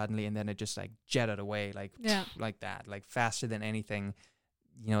very suddenly and then it just like jetted away like Yeah. like that, like faster than anything,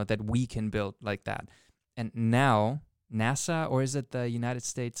 that we can build like that. And now NASA, or is it the United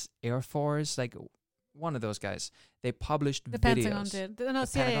States Air Force, like one of those guys, they published The videos. Pentagon did. No,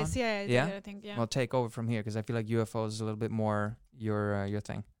 The Pentagon? CIA Yeah? did, I think. Yeah. Well, take over from here because I feel like UFOs is a little bit more your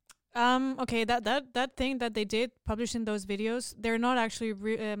thing. Okay, that thing that they did publishing those videos, they're not actually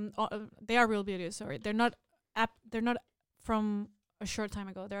they are real videos. Sorry, they're not from a short time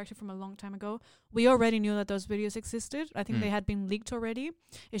ago. They're actually from a long time ago. We already knew that those videos existed. I think they had been leaked already.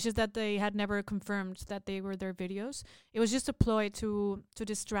 It's just that they had never confirmed that they were their videos. It was just a ploy to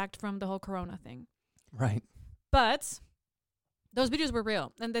distract from the whole Corona thing. Right. But those videos were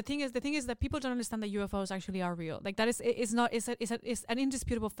real, and the thing is that people don't understand that UFOs actually are real. Like that is it's an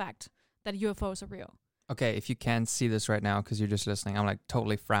indisputable fact that UFOs are real. Okay, if you can't see this right now because you're just listening, I'm like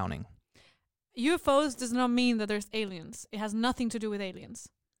totally frowning. UFOs does not mean that there's aliens. It has nothing to do with aliens.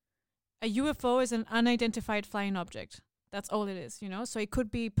 A UFO is an unidentified flying object. That's all it is, So it could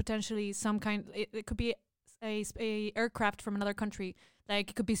be potentially some kind. It could be a aircraft from another country. Like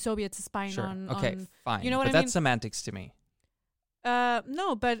it could be Soviets spying Sure. on. Okay, on, fine. You know what but I mean? that's semantics to me.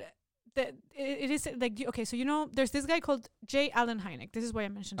 No, but it is like okay. So there's this guy called J. Allen Hynek. This is why I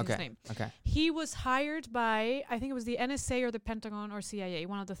mentioned his name. Okay. He was hired by, I think it was the NSA or the Pentagon or CIA,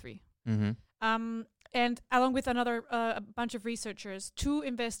 one of the three. Mm-hmm. And along with another a bunch of researchers to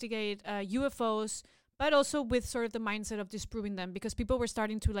investigate UFOs, but also with sort of the mindset of disproving them, because people were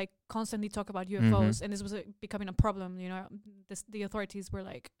starting to like constantly talk about UFOs, and this was becoming a problem. The authorities were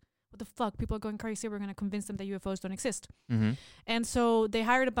like, "What the fuck? People are going crazy. We're going to convince them that UFOs don't exist." Mm-hmm. And so they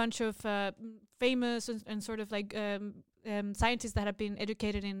hired a bunch of famous and sort of like scientists that have been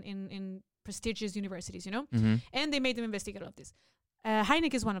educated in prestigious universities, Mm-hmm. and they made them investigate all of this.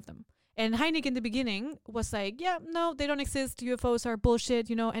 Hynek is one of them. And Hynek in the beginning was like, yeah, no, they don't exist. UFOs are bullshit,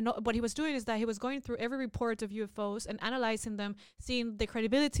 And what he was doing is that he was going through every report of UFOs and analyzing them, seeing the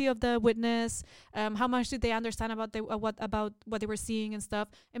credibility of the witness, how much did they understand about what they were seeing and stuff.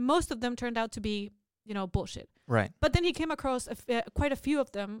 And most of them turned out to be, bullshit. Right. But then he came across quite a few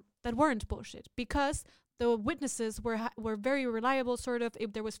of them that weren't bullshit, because the witnesses were very reliable, sort of,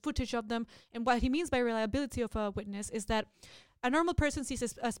 if there was footage of them. And what he means by reliability of a witness is that a normal person sees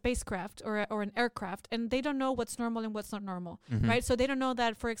a spacecraft or an aircraft, and they don't know what's normal and what's not normal, Mm-hmm. right? So they don't know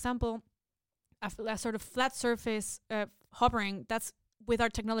that, for example, a sort of flat surface hovering, that's with our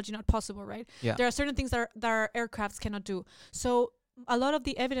technology not possible, right? Yeah. There are certain things that our aircrafts cannot do. So a lot of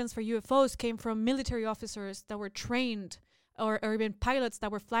the evidence for UFOs came from military officers that were trained, or even pilots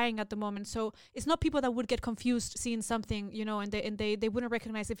that were flying at the moment. So it's not people that would get confused seeing something, and they wouldn't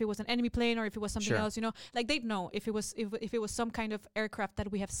recognize if it was an enemy plane or if it was something Sure. else, Like they'd know if it was some kind of aircraft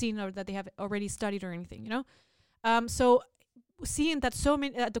that we have seen or that they have already studied or anything, So seeing that so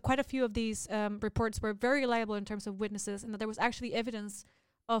many, quite a few of these reports were very reliable in terms of witnesses, and that there was actually evidence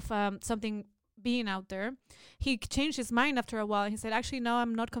of something being out there, he changed his mind after a while. He said, actually, no,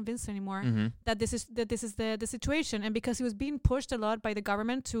 I'm not convinced anymore Mm-hmm. that this is the situation. And because he was being pushed a lot by the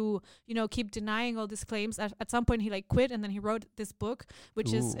government to keep denying all these claims, at some point he like quit, and then he wrote this book,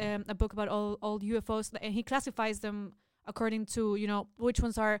 which is Ooh. a book about all UFOs, and he classifies them according to which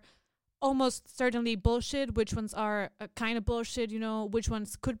ones are almost certainly bullshit, which ones are kind of bullshit, which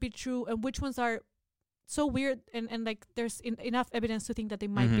ones could be true, and which ones are so weird and like there's enough evidence to think that they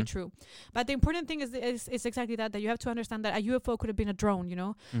might be Mhm. true. But the important thing is exactly that you have to understand that a UFO could have been a drone,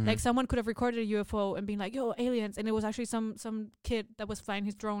 Mhm. like someone could have recorded a UFO and been like, yo, aliens, and it was actually some kid that was flying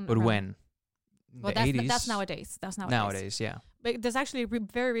his drone But around. when? Well, The that's 80s? that's nowadays. That's nowadays. Nowadays, yeah. But there's actually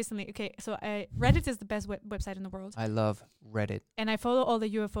very recently. Okay, so Reddit is the best website in the world, I love Reddit. and I follow all the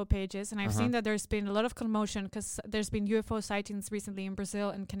UFO pages, and I've Uh-huh. seen that there's been a lot of commotion because there's been UFO sightings recently in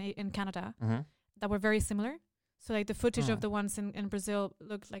Brazil and in Canada Mhm. that were very similar. So like the footage Oh. of the ones in Brazil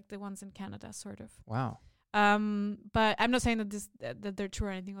looked like the ones in Canada, sort of. Wow. But I'm not saying that they're true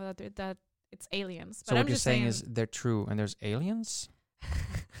or anything, or that it's aliens. So but what I'm you're just saying is they're true and there's aliens?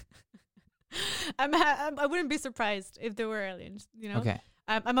 I wouldn't be surprised if there were aliens. You know. Okay.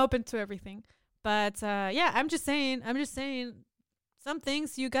 I'm open to everything, but yeah, I'm just saying. Some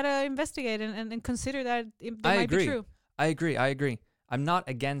things you gotta investigate and consider that they might be true. I agree. I'm not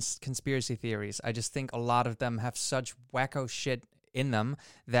against conspiracy theories. I just think a lot of them have such wacko shit in them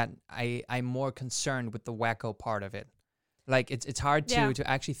that I'm more concerned with the wacko part of it. Like it's hard to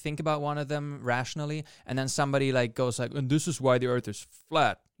actually think about one of them rationally, and then somebody like goes like, and this is why the earth is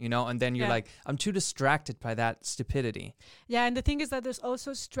flat, you know, and then you're like, I'm too distracted by that stupidity. Yeah, and the thing is that there's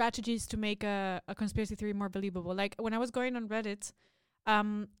also strategies to make a conspiracy theory more believable. Like when I was going on Reddit,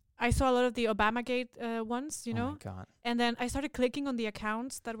 I saw a lot of the Obamagate ones, you know, Oh my God. and then I started clicking on the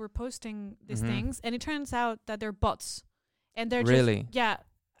accounts that were posting these things, and it turns out that they're bots, and they're Really?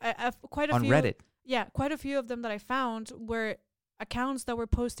 I've quite a On few Reddit. Yeah, quite a few of them that I found were accounts that were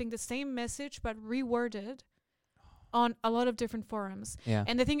posting the same message but reworded on a lot of different forums. Yeah.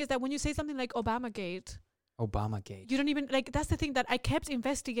 And the thing is that when you say something like Obamagate, Obamagate. you don't even like. That's the thing that I kept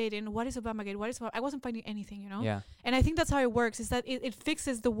investigating. What is Obamagate? I wasn't finding anything, you know. Yeah. And I think that's how it works. Is that it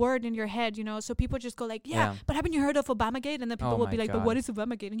fixes the word in your head, you know. So people just go like, yeah. But haven't you heard of Obamagate? And then people will be like, but what is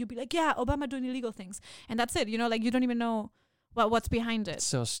Obamagate? And you'll be like, yeah, Obama doing illegal things, and that's it. You know, like you don't even know what's behind it. It's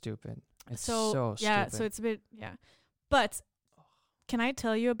so stupid. It's so yeah, stupid. so it's a bit But can I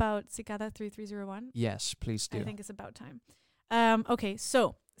tell you about Cicada 3301? Yes, please do. I think it's about time. Okay,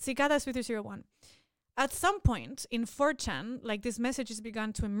 so Cicada 3301. At some point in 4chan, like this message has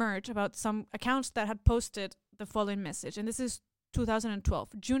begun to emerge about some accounts that had posted the following message, and this is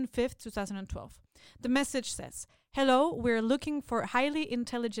 2012, June 5th, 2012. The message says, "Hello, we're looking for highly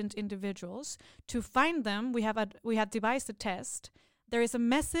intelligent individuals. To find them, we have devised a test. There is a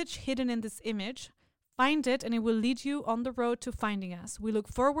message hidden in this image. Find it and it will lead you on the road to finding us. We look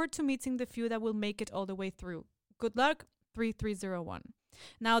forward to meeting the few that will make it all the way through. Good luck, 3301.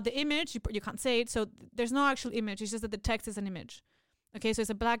 Now the image, you can't say it, so there's no actual image. It's just that the text is an image. Okay, so it's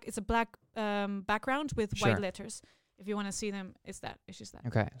a black background with white letters. If you want to see them, it's just that.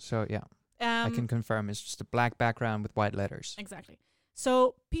 Okay, so yeah, I can confirm it's just a black background with white letters. Exactly.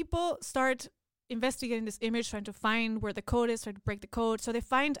 So people start investigating this image, trying to find where the code is, trying to break the code. So they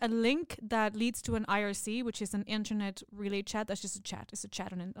find a link that leads to an IRC, which is an internet relay chat. That's just a chat. It's a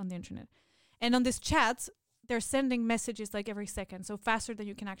chat on the internet. And on this chat, they're sending messages like every second, so faster than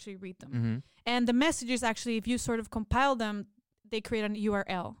you can actually read them. Mm-hmm. And the messages actually, if you sort of compile them, they create an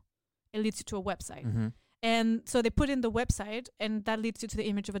URL. It leads you to a website. Mm-hmm. And so they put in the website, and that leads you to the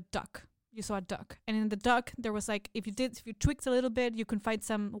image of a duck. You saw a duck, and in the duck there was like, if you tweaked a little bit, you can find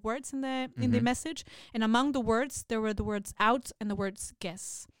some words in the message, and among the words there were the words out and the words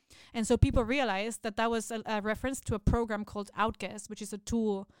guess. And so people realized that was a reference to a program called Outguess, which is a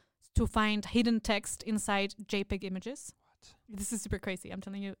tool to find hidden text inside JPEG images. What? This is super crazy. I'm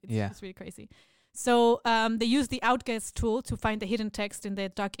telling you, it's really crazy. So they use the Outguess tool to find the hidden text in the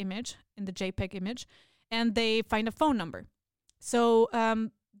duck image, in the JPEG image, and they find a phone number. So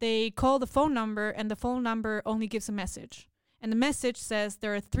they call the phone number, and the phone number only gives a message. And the message says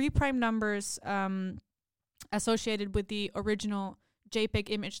there are 3 prime numbers associated with the original JPEG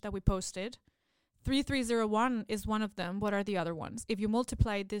image that we posted. 3301 is one of them. What are the other ones? If you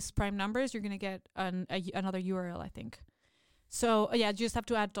multiply these prime numbers, you're going to get another URL, I think. So, you just have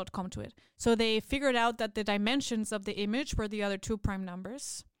to add .com to it. So they figured out that the dimensions of the image were the other 2 prime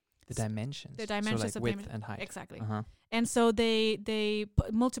numbers. The dimensions? The dimensions so like of width the image. and height. Exactly. Uh-huh. And so they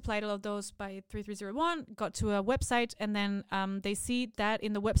multiplied all of those by 3301, got to a website, and then they see that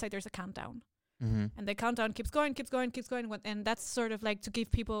in the website there's a countdown. Mm-hmm. And the countdown keeps going. And that's sort of like to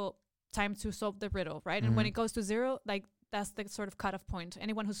give people time to solve the riddle, right? And when it goes to 0, like that's the sort of cutoff point.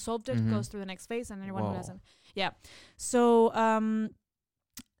 Anyone who solved it goes through the next phase, and anyone who hasn't. Yeah. So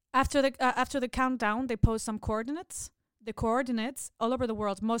after the countdown, they post some coordinates. The coordinates all over the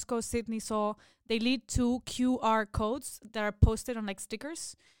world, Moscow, Sydney, Seoul, they lead to QR codes that are posted on like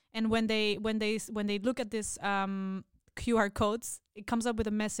stickers. And when they look at this QR codes, it comes up with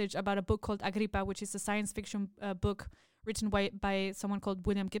a message about a book called Agrippa, which is a science fiction book written by someone called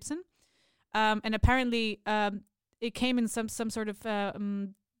William Gibson. And apparently it came in some sort of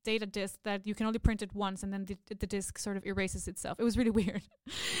data disk that you can only print it once, and then the disk sort of erases itself. It was really weird.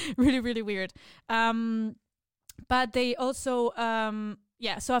 Really, really weird. But they also,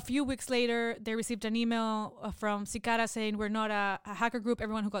 so a few weeks later, they received an email from Cicada saying, we're not a hacker group.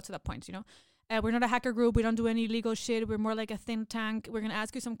 Everyone who got to that point, you know, we're not a hacker group. We don't do any illegal shit. We're more like a think tank. We're going to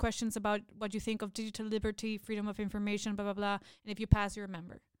ask you some questions about what you think of digital liberty, freedom of information, blah, blah, blah. And if you pass, you're a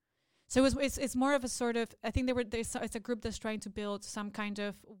member. So it's more of a sort of, I think it's a group that's trying to build some kind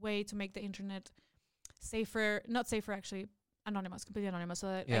of way to make the internet safer, not safer actually, anonymous, completely anonymous, so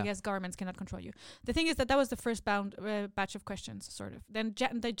that I Yeah. guess governments cannot control you. The thing is that was the first batch of questions, sort of. Then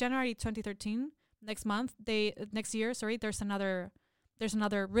the January 2013, next year, there's another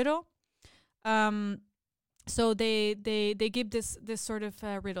riddle. So they give this sort of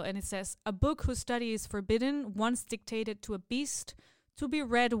riddle, and it says, a book whose study is forbidden, once dictated to a beast, to be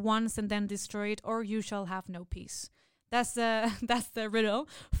read once and then destroyed, or you shall have no peace. That's the riddle.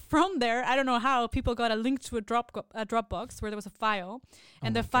 From there, I don't know how people got a link to a Dropbox where there was a file,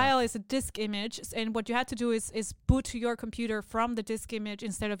 and the file is a disk image. And what you had to do is boot to your computer from the disk image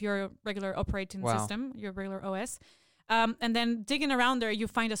instead of your regular operating system, your regular OS. And then digging around there, you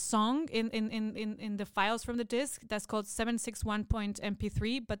find a song in the files from the disk that's called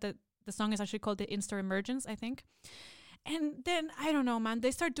 761.mp3, but the song is actually called the Instar Emergence, I think. And then I don't know, man.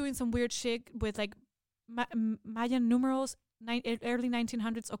 They start doing some weird shit with like Mayan numerals, early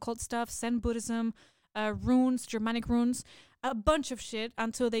 1900s occult stuff, Zen Buddhism, runes, Germanic runes, a bunch of shit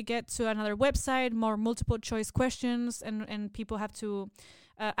until they get to another website, more multiple choice questions, and people have to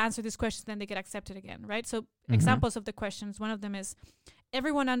answer these questions, then they get accepted again, right? So examples of the questions, one of them is,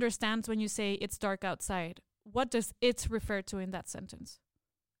 everyone understands when you say it's dark outside. What does it refer to in that sentence?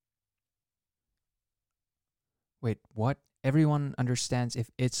 Wait, what? Everyone understands if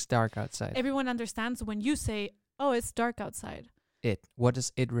it's dark outside. Everyone understands when you say, oh, it's dark outside. It. What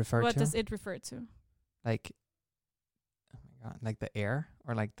does it refer to? What does it refer to? Like, oh my god, like the air,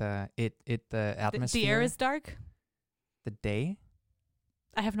 or like the atmosphere. The air is dark? The day?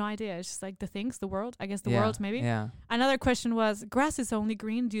 I have no idea. It's just like the things, the world. I guess the world, maybe. Yeah. Another question was, grass is only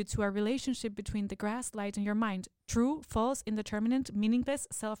green due to a relationship between the grass, light, and your mind. True, false, indeterminate, meaningless,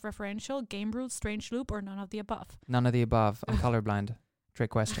 self-referential, game rule, strange loop, or none of the above? None of the above. I'm colorblind.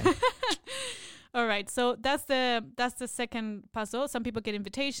 Trick question. All right. So that's the second puzzle. Some people get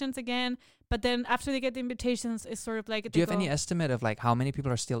invitations again, but then after they get the invitations, it's sort of like... Do you have any estimate of like how many people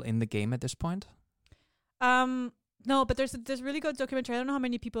are still in the game at this point? No, but there's a really good documentary. I don't know how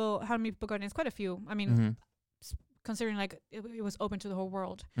many people got in. It's quite a few. I mean, considering like it was open to the whole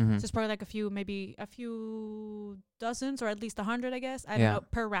world, so it's probably like maybe a few dozens or at least 100, I guess. I don't know,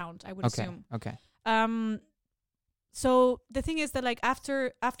 per round, I would assume. Okay. So the thing is that like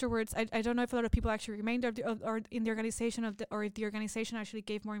afterwards, I don't know if a lot of people actually remained or in the organization or if the organization actually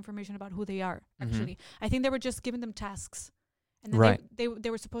gave more information about who they are. Actually, I think they were just giving them tasks, and then they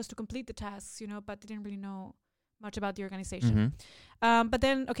were supposed to complete the tasks, but they didn't really know much about the organization. But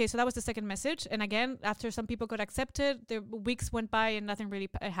then, okay, so that was the second message. And again, after some people got accepted, the weeks went by and nothing really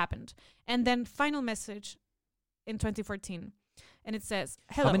happened. And then final message in 2014. And it says,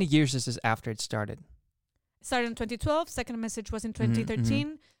 hello. How many years is this after it started? It started in 2012. Second message was in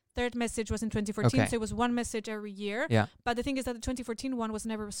 2013. Third message was in 2014. Okay. So it was one message every year. Yeah. But the thing is that the 2014 one was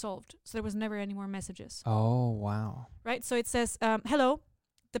never resolved. So there was never any more messages. Oh, wow. Right? So it says, hello.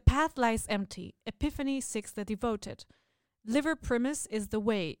 The path lies empty. Epiphany seeks the devoted. Liber Primus is the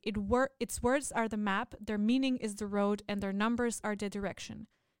way. Its words are the map. Their meaning is the road, and their numbers are the direction.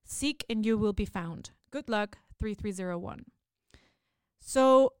 Seek and you will be found. Good luck, 3301.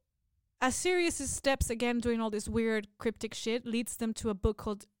 So, a series of steps, again, doing all this weird cryptic shit, leads them to a book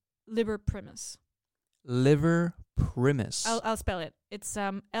called Liber Primus. Liber Primus. I'll spell it. It's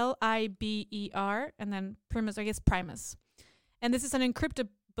Liber and then Primus, I guess Primus. And this is an encrypted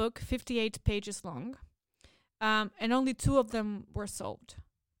book, 58 pages long, and only 2 of them were solved.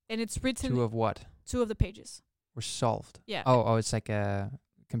 And it's written... 2 of what? 2 of the pages. Were solved? Yeah. Oh, it's like a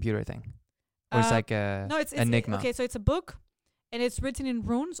computer thing? Or it's like a enigma? Okay, so it's a book, and it's written in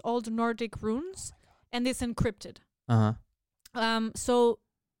runes, old Nordic runes, and it's encrypted. So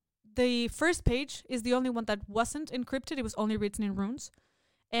the first page is the only one that wasn't encrypted. It was only written in runes.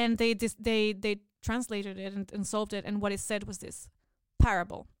 And they translated it and solved it, and what it said was this: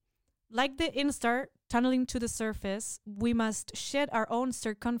 parable. Like the instar tunneling to the surface, we must shed our own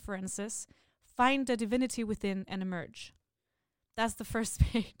circumferences, find the divinity within, and emerge. That's the first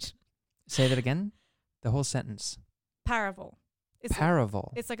page. Say that again? The whole sentence. Parable.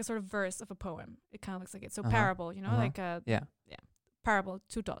 Parable. It's like a sort of verse of a poem. It kind of looks like it. So parable, like a... Yeah. Parable,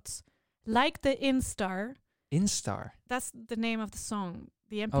 2 dots. Like the instar. Instar? That's the name of the song,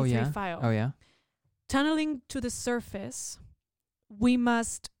 the MP3 file. Oh, yeah. Tunneling to the surface, we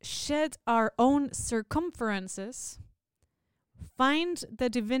must shed our own circumferences, find the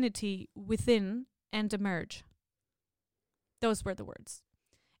divinity within, and emerge. Those were the words.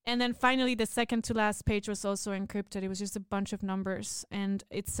 And then finally, the second to last page was also encrypted. It was just a bunch of numbers. And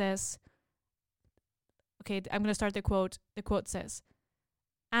it says, okay, I'm going to start the quote. The quote says,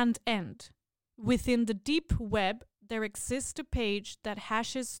 and end. Within the deep web, there exists a page that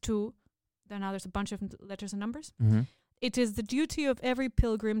hashes to... Now there's a bunch of letters and numbers. It is the duty of every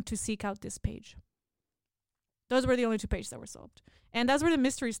pilgrim to seek out this page. Those were the only 2 pages that were solved. And that's where the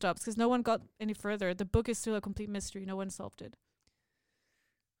mystery stops, because no one got any further. The book is still a complete mystery. No one solved it.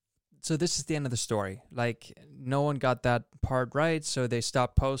 So this is the end of the story. Like, no one got that part right, so they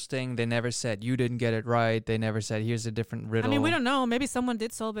stopped posting. They never said, you didn't get it right. They never said, here's a different riddle. I mean, we don't know. Maybe someone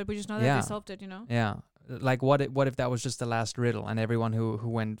did solve it. We just know that they solved it, you know? Yeah. Like, what if that was just the last riddle, and everyone who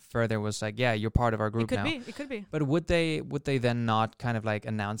went further was like, yeah, you're part of our group now. It could be. But would they then not kind of like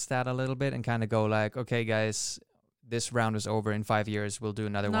announce that a little bit and kind of go like, okay, guys, this round is over. In 5 years, we'll do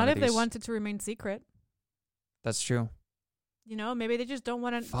another one of these. Not if they wanted to remain secret. That's true. You know, maybe they just don't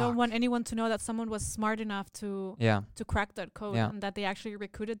want anyone to know that someone was smart enough to crack that code, and that they actually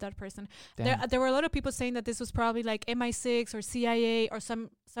recruited that person. There were a lot of people saying that this was probably like MI6 or CIA or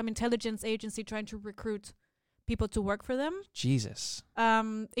some intelligence agency trying to recruit people to work for them. Jesus.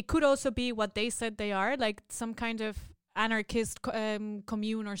 It could also be what they said they are, like some kind of anarchist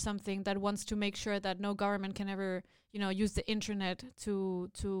commune or something that wants to make sure that no government can ever, use the internet to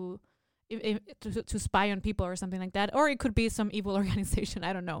spy on people or something like that. Or it could be some evil organization.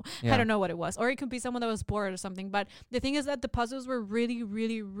 I don't know. I don't know what it was. Or it could be someone that was bored or something. But the thing is that the puzzles were really,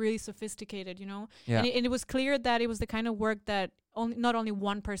 really, really sophisticated, Yeah. And it was clear that it was the kind of work that not only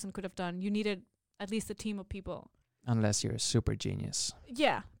one person could have done. You needed at least a team of people. Unless you're a super genius.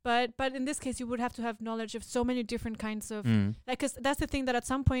 Yeah, but in this case, you would have to have knowledge of so many different kinds of... Because that's the thing that at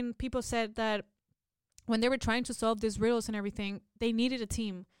some point people said that when they were trying to solve these riddles and everything, they needed a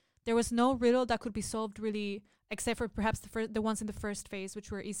team. There was no riddle that could be solved really, except for perhaps the ones in the first phase,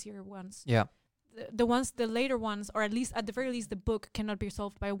 which were easier ones. Yeah. The later ones, or at the very least, the book cannot be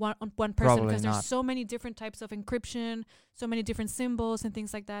solved by one person, because there's so many different types of encryption, so many different symbols and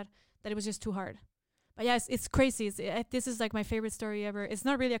things like that it was just too hard. But yeah, it's crazy. This is like my favorite story ever. It's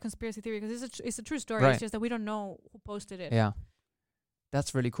not really a conspiracy theory because it's a true story. Right. It's just that we don't know who posted it. Yeah,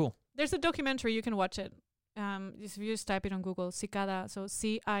 that's really cool. There's a documentary, you can watch it. If you just type it on Google, Cicada, so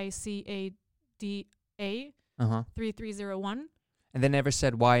CICADA 3301. And they never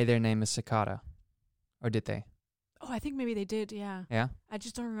said why their name is Cicada, or did they? Oh, I think maybe they did. Yeah. Yeah. I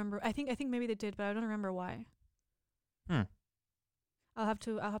just don't remember. I think maybe they did, but I don't remember why. I'll have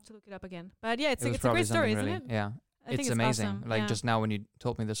to look it up again. But yeah, it's a great story, isn't it? Yeah. I think it's amazing. Awesome. Like just now when you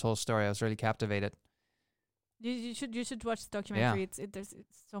told me this whole story, I was really captivated. You should watch the documentary. Yeah. There's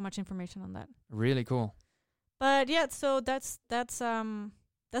so much information on that. Really cool. But yeah, so that's the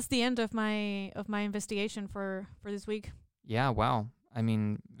end of my investigation for this week. Yeah, wow. I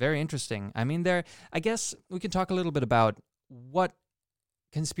mean, very interesting. I mean, I guess we can talk a little bit about what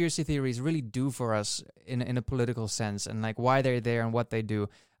conspiracy theories really do for us in a political sense, and like why they're there and what they do.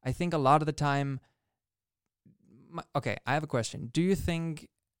 I think a lot of the time... Okay, I have a question. Do you think...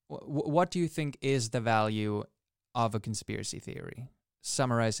 What do you think is the value of a conspiracy theory?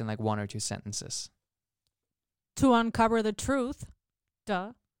 Summarized in like 1 or 2 sentences. To uncover the truth.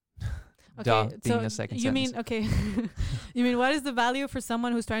 Duh. Okay, being the second you sentence. mean, okay. You mean what is the value for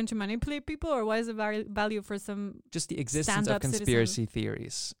someone who's trying to manipulate people, or what is the value for some just the existence of conspiracy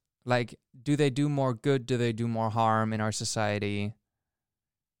theories? Like, do they do more good? Do they do more harm in our society?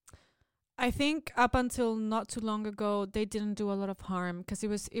 I think up until not too long ago, they didn't do a lot of harm, because it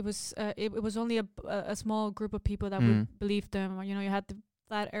was only a small group of people that would believe them. You had the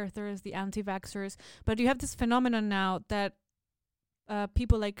flat earthers, the anti-vaxxers, but you have this phenomenon now that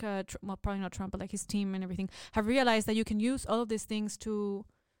people like, probably not Trump, but like his team and everything, have realized that you can use all of these things to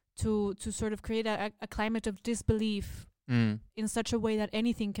sort of create a climate of disbelief in such a way that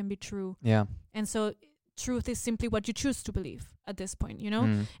anything can be true. Yeah. And so truth is simply what you choose to believe at this point,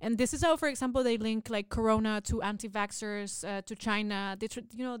 And this is how, for example, they link like Corona to anti-vaxxers, to China. They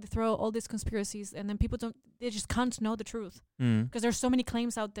throw all these conspiracies, and then people they just can't know the truth, because there's so many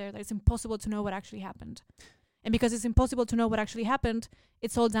claims out there that it's impossible to know what actually happened. And because it's impossible to know what actually happened,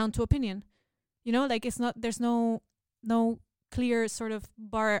 it's all down to opinion. Like there's no clear sort of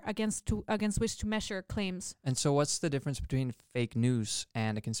bar against which to measure claims. And so what's the difference between fake news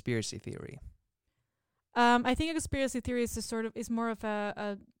and a conspiracy theory? I think a conspiracy theory is more of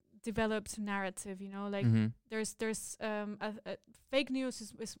a developed narrative, like there's a fake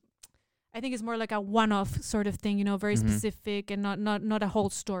news is I think it's more like a one-off sort of thing, very specific and not a whole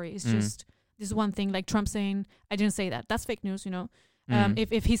story. It's just this one thing, like Trump saying, I didn't say that. That's fake news,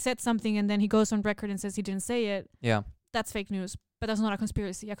 If he said something and then he goes on record and says he didn't say it, that's fake news. But that's not a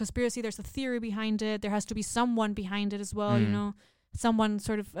conspiracy. A conspiracy, there's a theory behind it. There has to be someone behind it as well, someone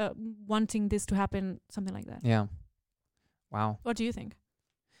sort of wanting this to happen, something like that. Yeah. Wow. What do you think?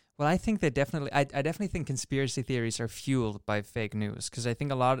 Well, I think that definitely, I definitely think conspiracy theories are fueled by fake news, because I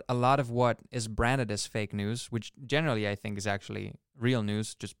think a lot of what is branded as fake news, which generally I think is actually real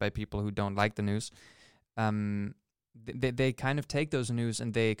news, just by people who don't like the news, they kind of take those news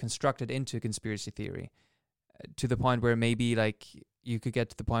and they construct it into conspiracy theory, to the point where maybe like you could get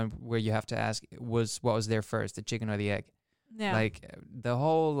to the point where you have to ask, what was there first, the chicken or the egg? Yeah. Like the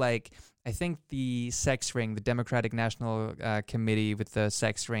whole, like, I think the sex ring, the Democratic National Committee with the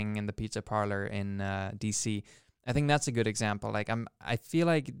sex ring and the pizza parlor in DC, I think that's a good example. Like I feel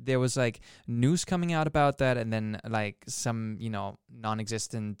like there was like news coming out about that, and then like some,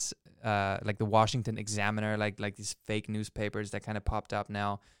 non-existent, like the Washington Examiner, like these fake newspapers that kind of popped up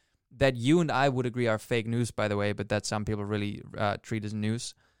now, that you and I would agree are fake news, by the way, but that some people really treat as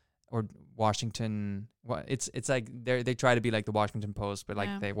news. Or Washington, it's like they try to be like the Washington Post, but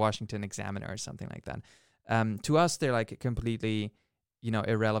like the Washington Examiner or something like that. To us, they're like completely,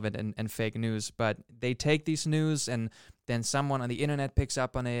 irrelevant and fake news. But they take these news, and then someone on the internet picks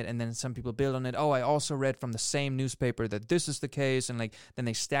up on it, and then some people build on it. Oh, I also read from the same newspaper that this is the case, and like then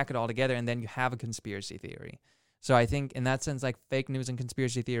they stack it all together, and then you have a conspiracy theory. So I think in that sense, like fake news and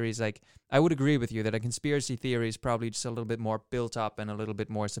conspiracy theories, like I would agree with you that a conspiracy theory is probably just a little bit more built up and a little bit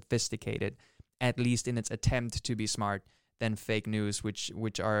more sophisticated, at least in its attempt to be smart, than fake news,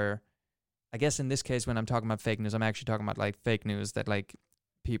 which are, I guess in this case, when I'm talking about fake news, I'm actually talking about like fake news that like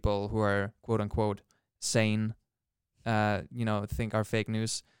people who are quote unquote sane, think are fake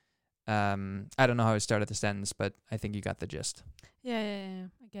news. I don't know how I started the sentence, but I think you got the gist. Yeah.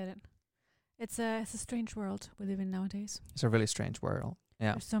 I get it. It's a strange world we live in nowadays. It's a really strange world.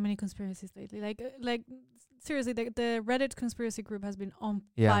 Yeah. There's so many conspiracies lately. Like seriously, the Reddit conspiracy group has been on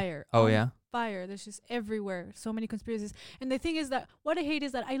fire. Oh, yeah? Fire. There's just everywhere. So many conspiracies. And the thing is that what I hate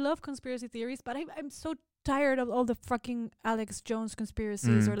is that I love conspiracy theories, but I'm so tired of all the fucking Alex Jones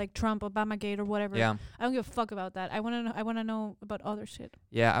conspiracies or like Trump, Obamagate or whatever. Yeah. I don't give a fuck about that. I want to know about other shit.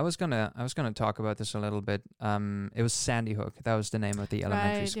 Yeah, I was gonna talk about this a little bit. It was Sandy Hook. That was the name of the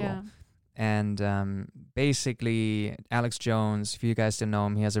elementary school. Yeah. And basically, Alex Jones, if you guys didn't know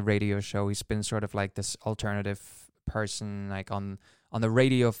him, he has a radio show. He's been sort of like this alternative person, like on the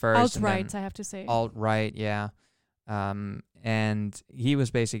radio first. Alt-right, I have to say. Alt-right, yeah. And he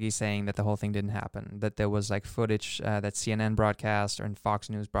was basically saying that the whole thing didn't happen, that there was like footage that CNN broadcast or in Fox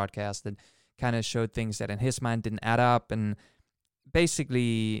News broadcast that kind of showed things that in his mind didn't add up. And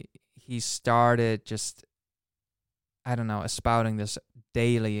basically, he started just, I don't know, espouting this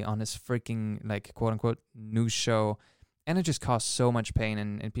daily on his freaking, like, quote-unquote news show. And it just caused so much pain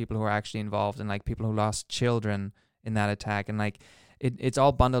in people who are actually involved, and like people who lost children in that attack. And like it's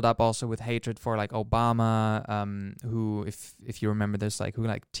all bundled up also with hatred for like Obama, who, if you remember this, like who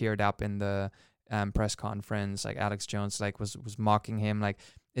like teared up in the press conference. Like Alex Jones like was mocking him. Like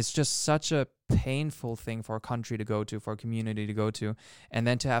it's just such a painful thing for a country to go to, for a community to go to. And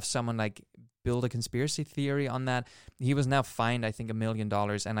then to have someone like build a conspiracy theory on that. He was now fined, I think, $1 million.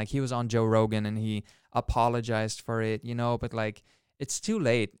 And like he was on Joe Rogan and he apologized for it, but like it's too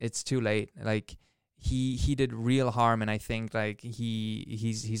late. It's too late. Like he did real harm. And I think like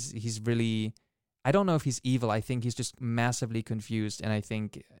he's really, I don't know if he's evil. I think he's just massively confused. And I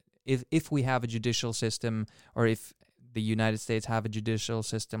think if we have a judicial system, or if the United States have a judicial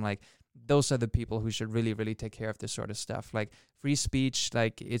system, like those are the people who should really, really take care of this sort of stuff. Like free speech,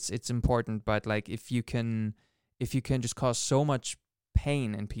 like it's important, but like if you can just cause so much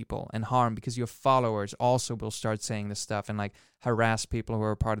pain in people and harm, because your followers also will start saying this stuff and like harass people who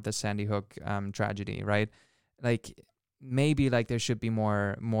are part of the Sandy Hook tragedy, right? Like maybe like there should be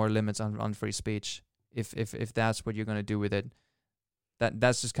more limits on free speech if that's what you're gonna do with it.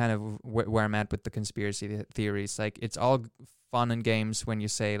 That's just kind of where I'm at with the conspiracy theories. Like it's all fun and games when you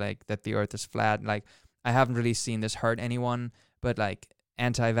say like that the earth is flat. Like I haven't really seen this hurt anyone, but like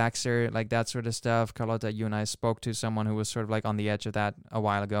anti-vaxxer, like that sort of stuff. Carlotta, you and I spoke to someone who was sort of like on the edge of that a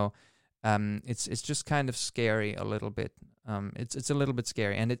while ago. It's just kind of scary a little bit. It's a little bit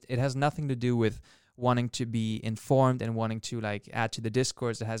scary, and it has nothing to do with wanting to be informed and wanting to like add to the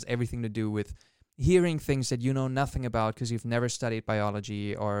discourse. It has everything to do with hearing things that you know nothing about because you've never studied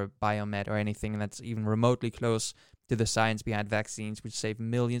biology or biomed or anything that's even remotely close to the science behind vaccines, which save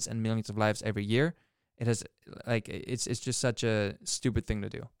millions and millions of lives every year. It has like it's just such a stupid thing to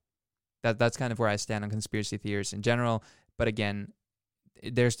do. That's kind of where I stand on conspiracy theories in general. But again,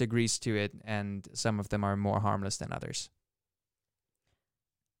 there's degrees to it, and some of them are more harmless than others.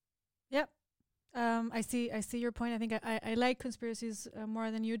 Yep. I see your point. I think I like conspiracies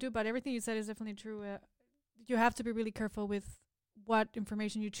more than you do, but everything you said is definitely true. You have to be really careful with what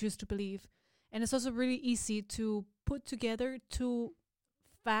information you choose to believe. And it's also really easy to put together two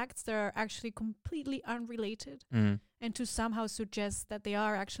facts that are actually completely unrelated Mm. and to somehow suggest that they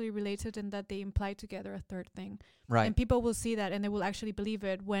are actually related and that they imply together a third thing. Right. And people will see that and they will actually believe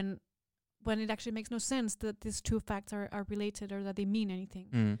it when it actually makes no sense that these two facts are related or that they mean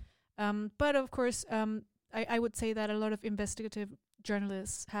anything. But of course, I would say that a lot of investigative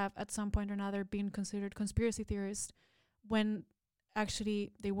journalists have at some point or another been considered conspiracy theorists when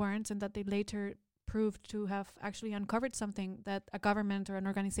actually they weren't, and that they later proved to have actually uncovered something that a government or an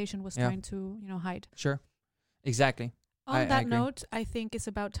organization was trying to, hide. Sure. Exactly. On I that agree. note, I think it's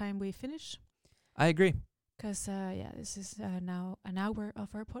about time we finish. I agree. Because, this is now an hour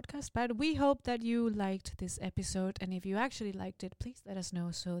of our podcast. But we hope that you liked this episode. And if you actually liked it, please let us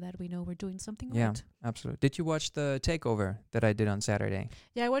know so that we know we're doing something right. Absolutely. Did you watch the takeover that I did on Saturday?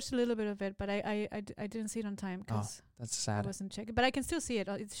 Yeah, I watched a little bit of it, but I didn't see it on time because That's I sad. wasn't checking. But I can still see it.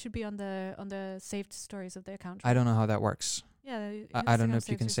 It should be on the saved stories of the account. I don't know how that works. Yeah, I don't know if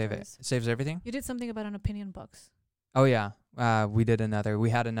you Instagram can saves save your it. stories. It saves everything? You did something about an opinion box. Oh, yeah. We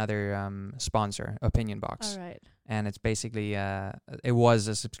had another sponsor, Opinion Box. All right. And it's basically, it was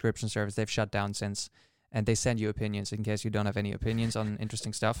a subscription service. They've shut down since. And they send you opinions in case you don't have any opinions on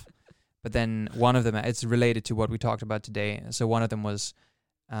interesting stuff. But then one of them, it's related to what we talked about today. So one of them was,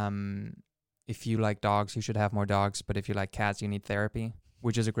 if you like dogs, you should have more dogs. But if you like cats, you need therapy,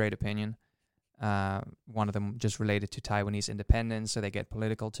 which is a great opinion. One of them just related to Taiwanese independence, so they get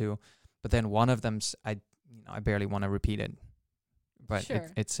political too. But then one of them's, I barely want to repeat it. But Sure.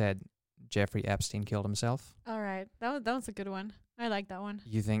 it said Jeffrey Epstein killed himself. All right. That was a good one. I like that one.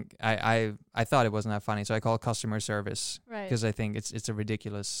 You think I thought it wasn't that funny, so I call customer service Right. because I think it's a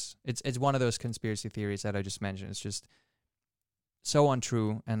ridiculous. It's one of those conspiracy theories that I just mentioned. It's just so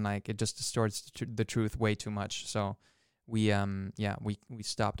untrue, and like it just distorts the truth way too much. So we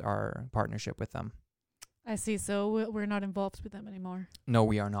stopped our partnership with them. I see. So we're not involved with them anymore. No,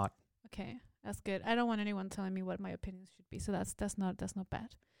 we are not. Okay, that's good. I don't want anyone telling me what my opinions should be. So that's not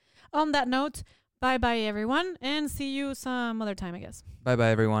bad. On that note, bye everyone, and see you some other time, I guess. Bye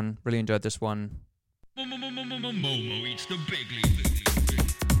everyone. Really enjoyed this one. Momo eats the big league.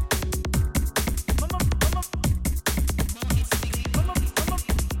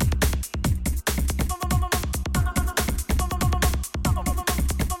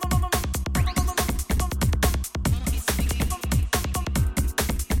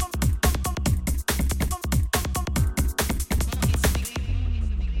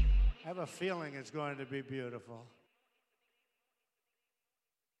 I have a feeling it's going to be beautiful.